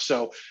more.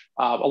 So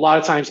a lot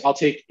of times I'll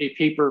take a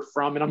paper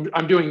from, and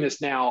I'm doing this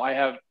now. I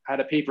have had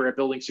a paper at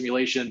Building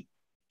Simulation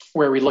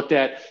where we looked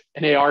at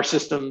an AR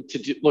system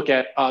to look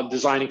at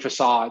designing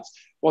facades.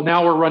 Well,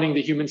 now we're running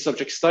the human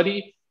subject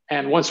study.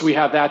 And once we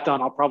have that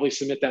done, I'll probably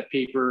submit that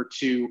paper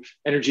to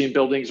energy and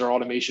buildings or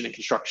automation and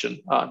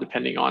construction,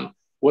 depending on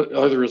what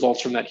are the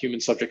results from that human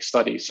subject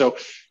study. So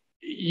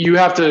you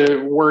have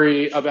to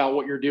worry about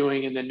what you're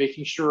doing, and then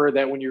making sure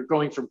that when you're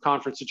going from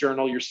conference to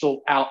journal, you're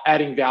still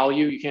adding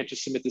value. You can't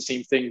just submit the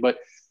same thing, but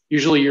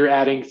usually you're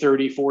adding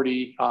 30,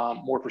 40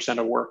 more %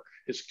 of work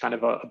is kind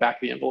of a back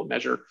of the envelope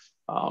measure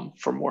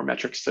for more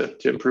metrics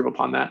to improve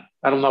upon that.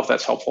 I don't know if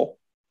that's helpful.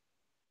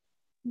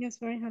 Yes,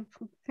 very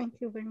helpful.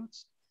 Thank you very much.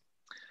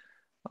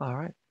 All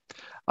right.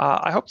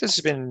 I hope this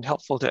has been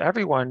helpful to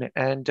everyone.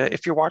 And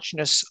if you're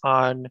watching us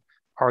on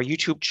our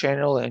YouTube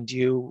channel and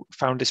you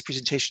found this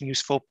presentation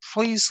useful,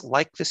 please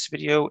like this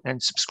video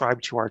and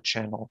subscribe to our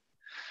channel.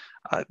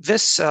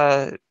 This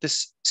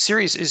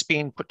series is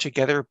being put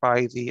together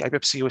by the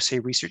IBIPSA USA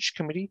Research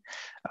Committee.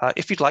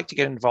 If you'd like to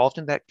get involved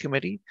in that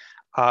committee,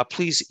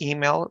 please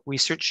email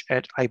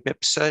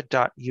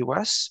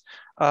research@ibipsa.us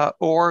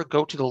or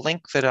go to the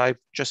link that I've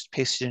just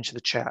pasted into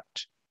the chat.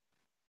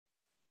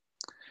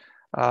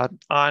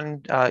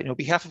 On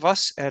behalf of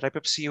us at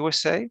IBIPSA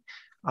USA,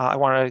 I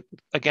want to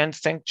again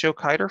thank Joe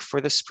Kiter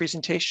for this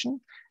presentation,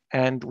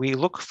 and we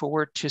look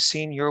forward to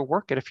seeing your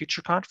work at a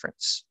future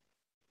conference.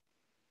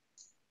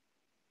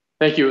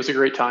 Thank you. It was a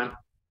great time.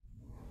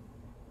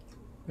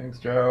 Thanks,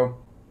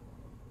 Joe.